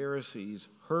and the Pharisees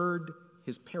heard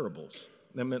his parables,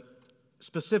 that meant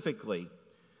specifically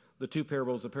the two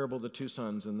parables, the parable of the two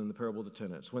sons and then the parable of the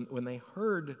tenants. When they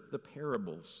heard the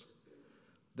parables,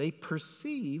 they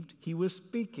perceived he was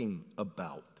speaking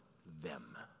about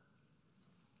them.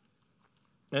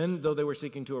 And though they were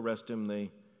seeking to arrest him, they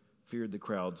feared the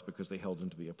crowds because they held him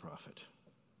to be a prophet.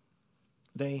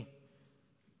 They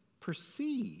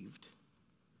perceived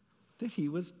that he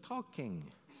was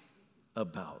talking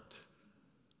about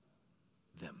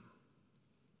them.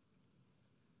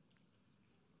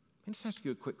 me just ask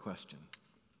you a quick question.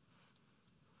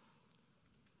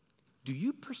 Do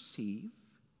you perceive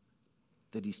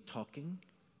that he's talking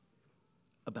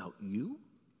about you?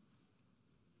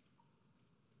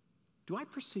 Do I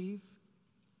perceive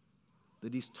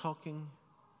that he's talking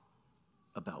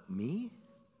about me?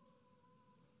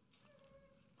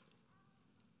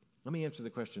 Let me answer the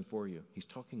question for you. He's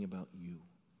talking about you.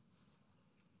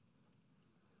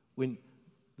 When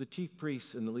the chief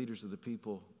priests and the leaders of the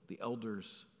people, the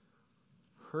elders,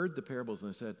 heard the parables and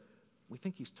they said, we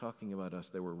think he's talking about us,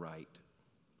 they were right.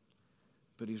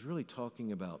 But he's really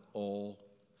talking about all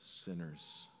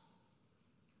sinners.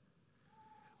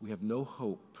 We have no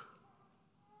hope.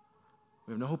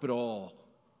 We have no hope at all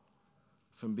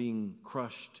from being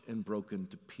crushed and broken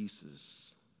to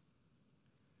pieces,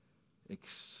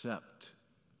 except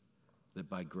that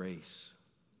by grace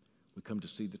we come to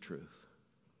see the truth.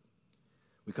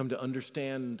 We come to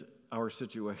understand our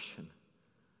situation.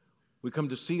 We come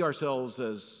to see ourselves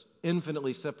as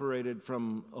infinitely separated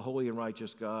from a holy and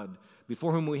righteous God,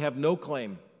 before whom we have no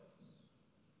claim.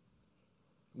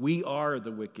 We are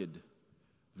the wicked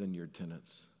vineyard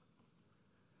tenants.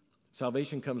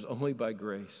 Salvation comes only by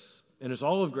grace, and it's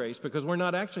all of grace because we're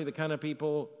not actually the kind of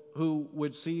people who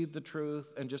would see the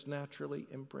truth and just naturally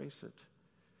embrace it.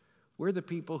 We're the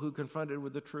people who, confronted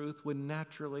with the truth, would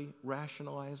naturally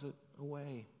rationalize it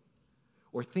away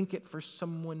or think it for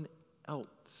someone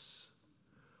else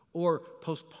or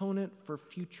postpone it for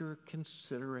future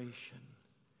consideration.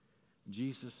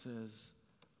 Jesus says,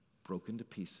 broken to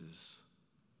pieces,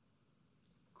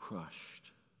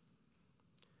 crushed.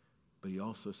 But he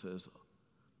also says,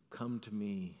 come to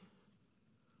me,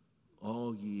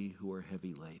 all ye who are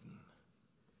heavy laden,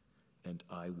 and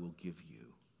I will give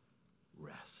you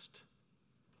rest.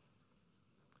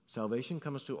 Salvation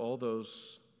comes to all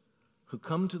those who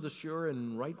come to the sure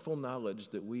and rightful knowledge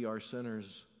that we are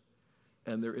sinners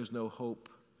and there is no hope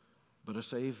but a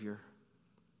Savior.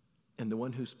 And the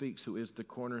one who speaks, who is the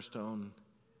cornerstone,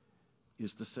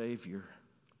 is the Savior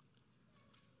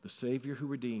who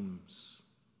redeems.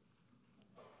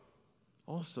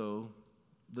 Also,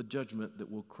 the judgment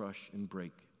that will crush and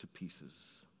break to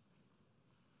pieces.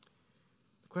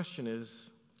 The question is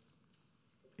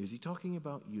he talking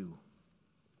about you?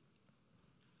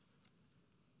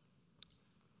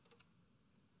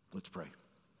 Let's pray.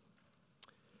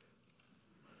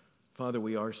 Father,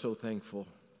 we are so thankful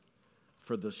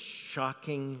for the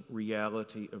shocking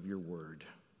reality of your word.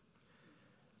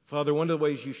 Father, one of the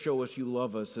ways you show us you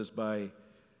love us is by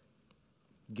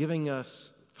giving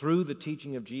us, through the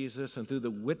teaching of Jesus and through the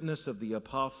witness of the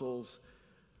apostles,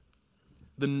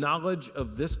 the knowledge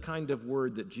of this kind of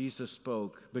word that Jesus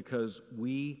spoke, because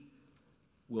we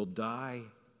will die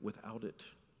without it.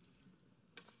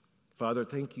 Father,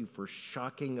 thank you for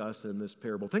shocking us in this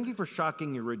parable. Thank you for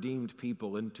shocking your redeemed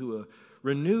people into a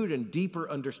renewed and deeper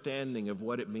understanding of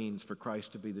what it means for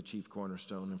Christ to be the chief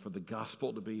cornerstone and for the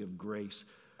gospel to be of grace,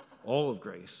 all of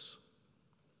grace.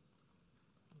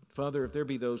 Father, if there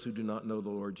be those who do not know the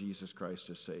Lord Jesus Christ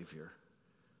as Savior,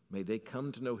 may they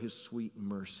come to know his sweet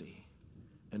mercy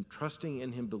and trusting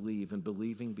in him believe, and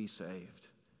believing be saved.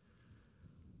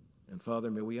 And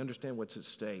Father, may we understand what's at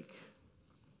stake.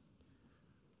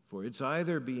 For it's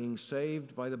either being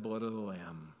saved by the blood of the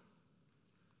Lamb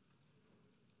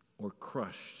or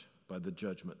crushed by the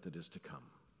judgment that is to come.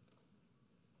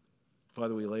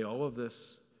 Father, we lay all of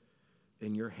this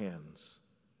in your hands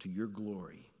to your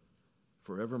glory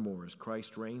forevermore as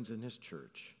Christ reigns in his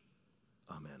church.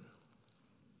 Amen.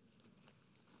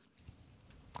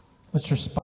 Let's respond.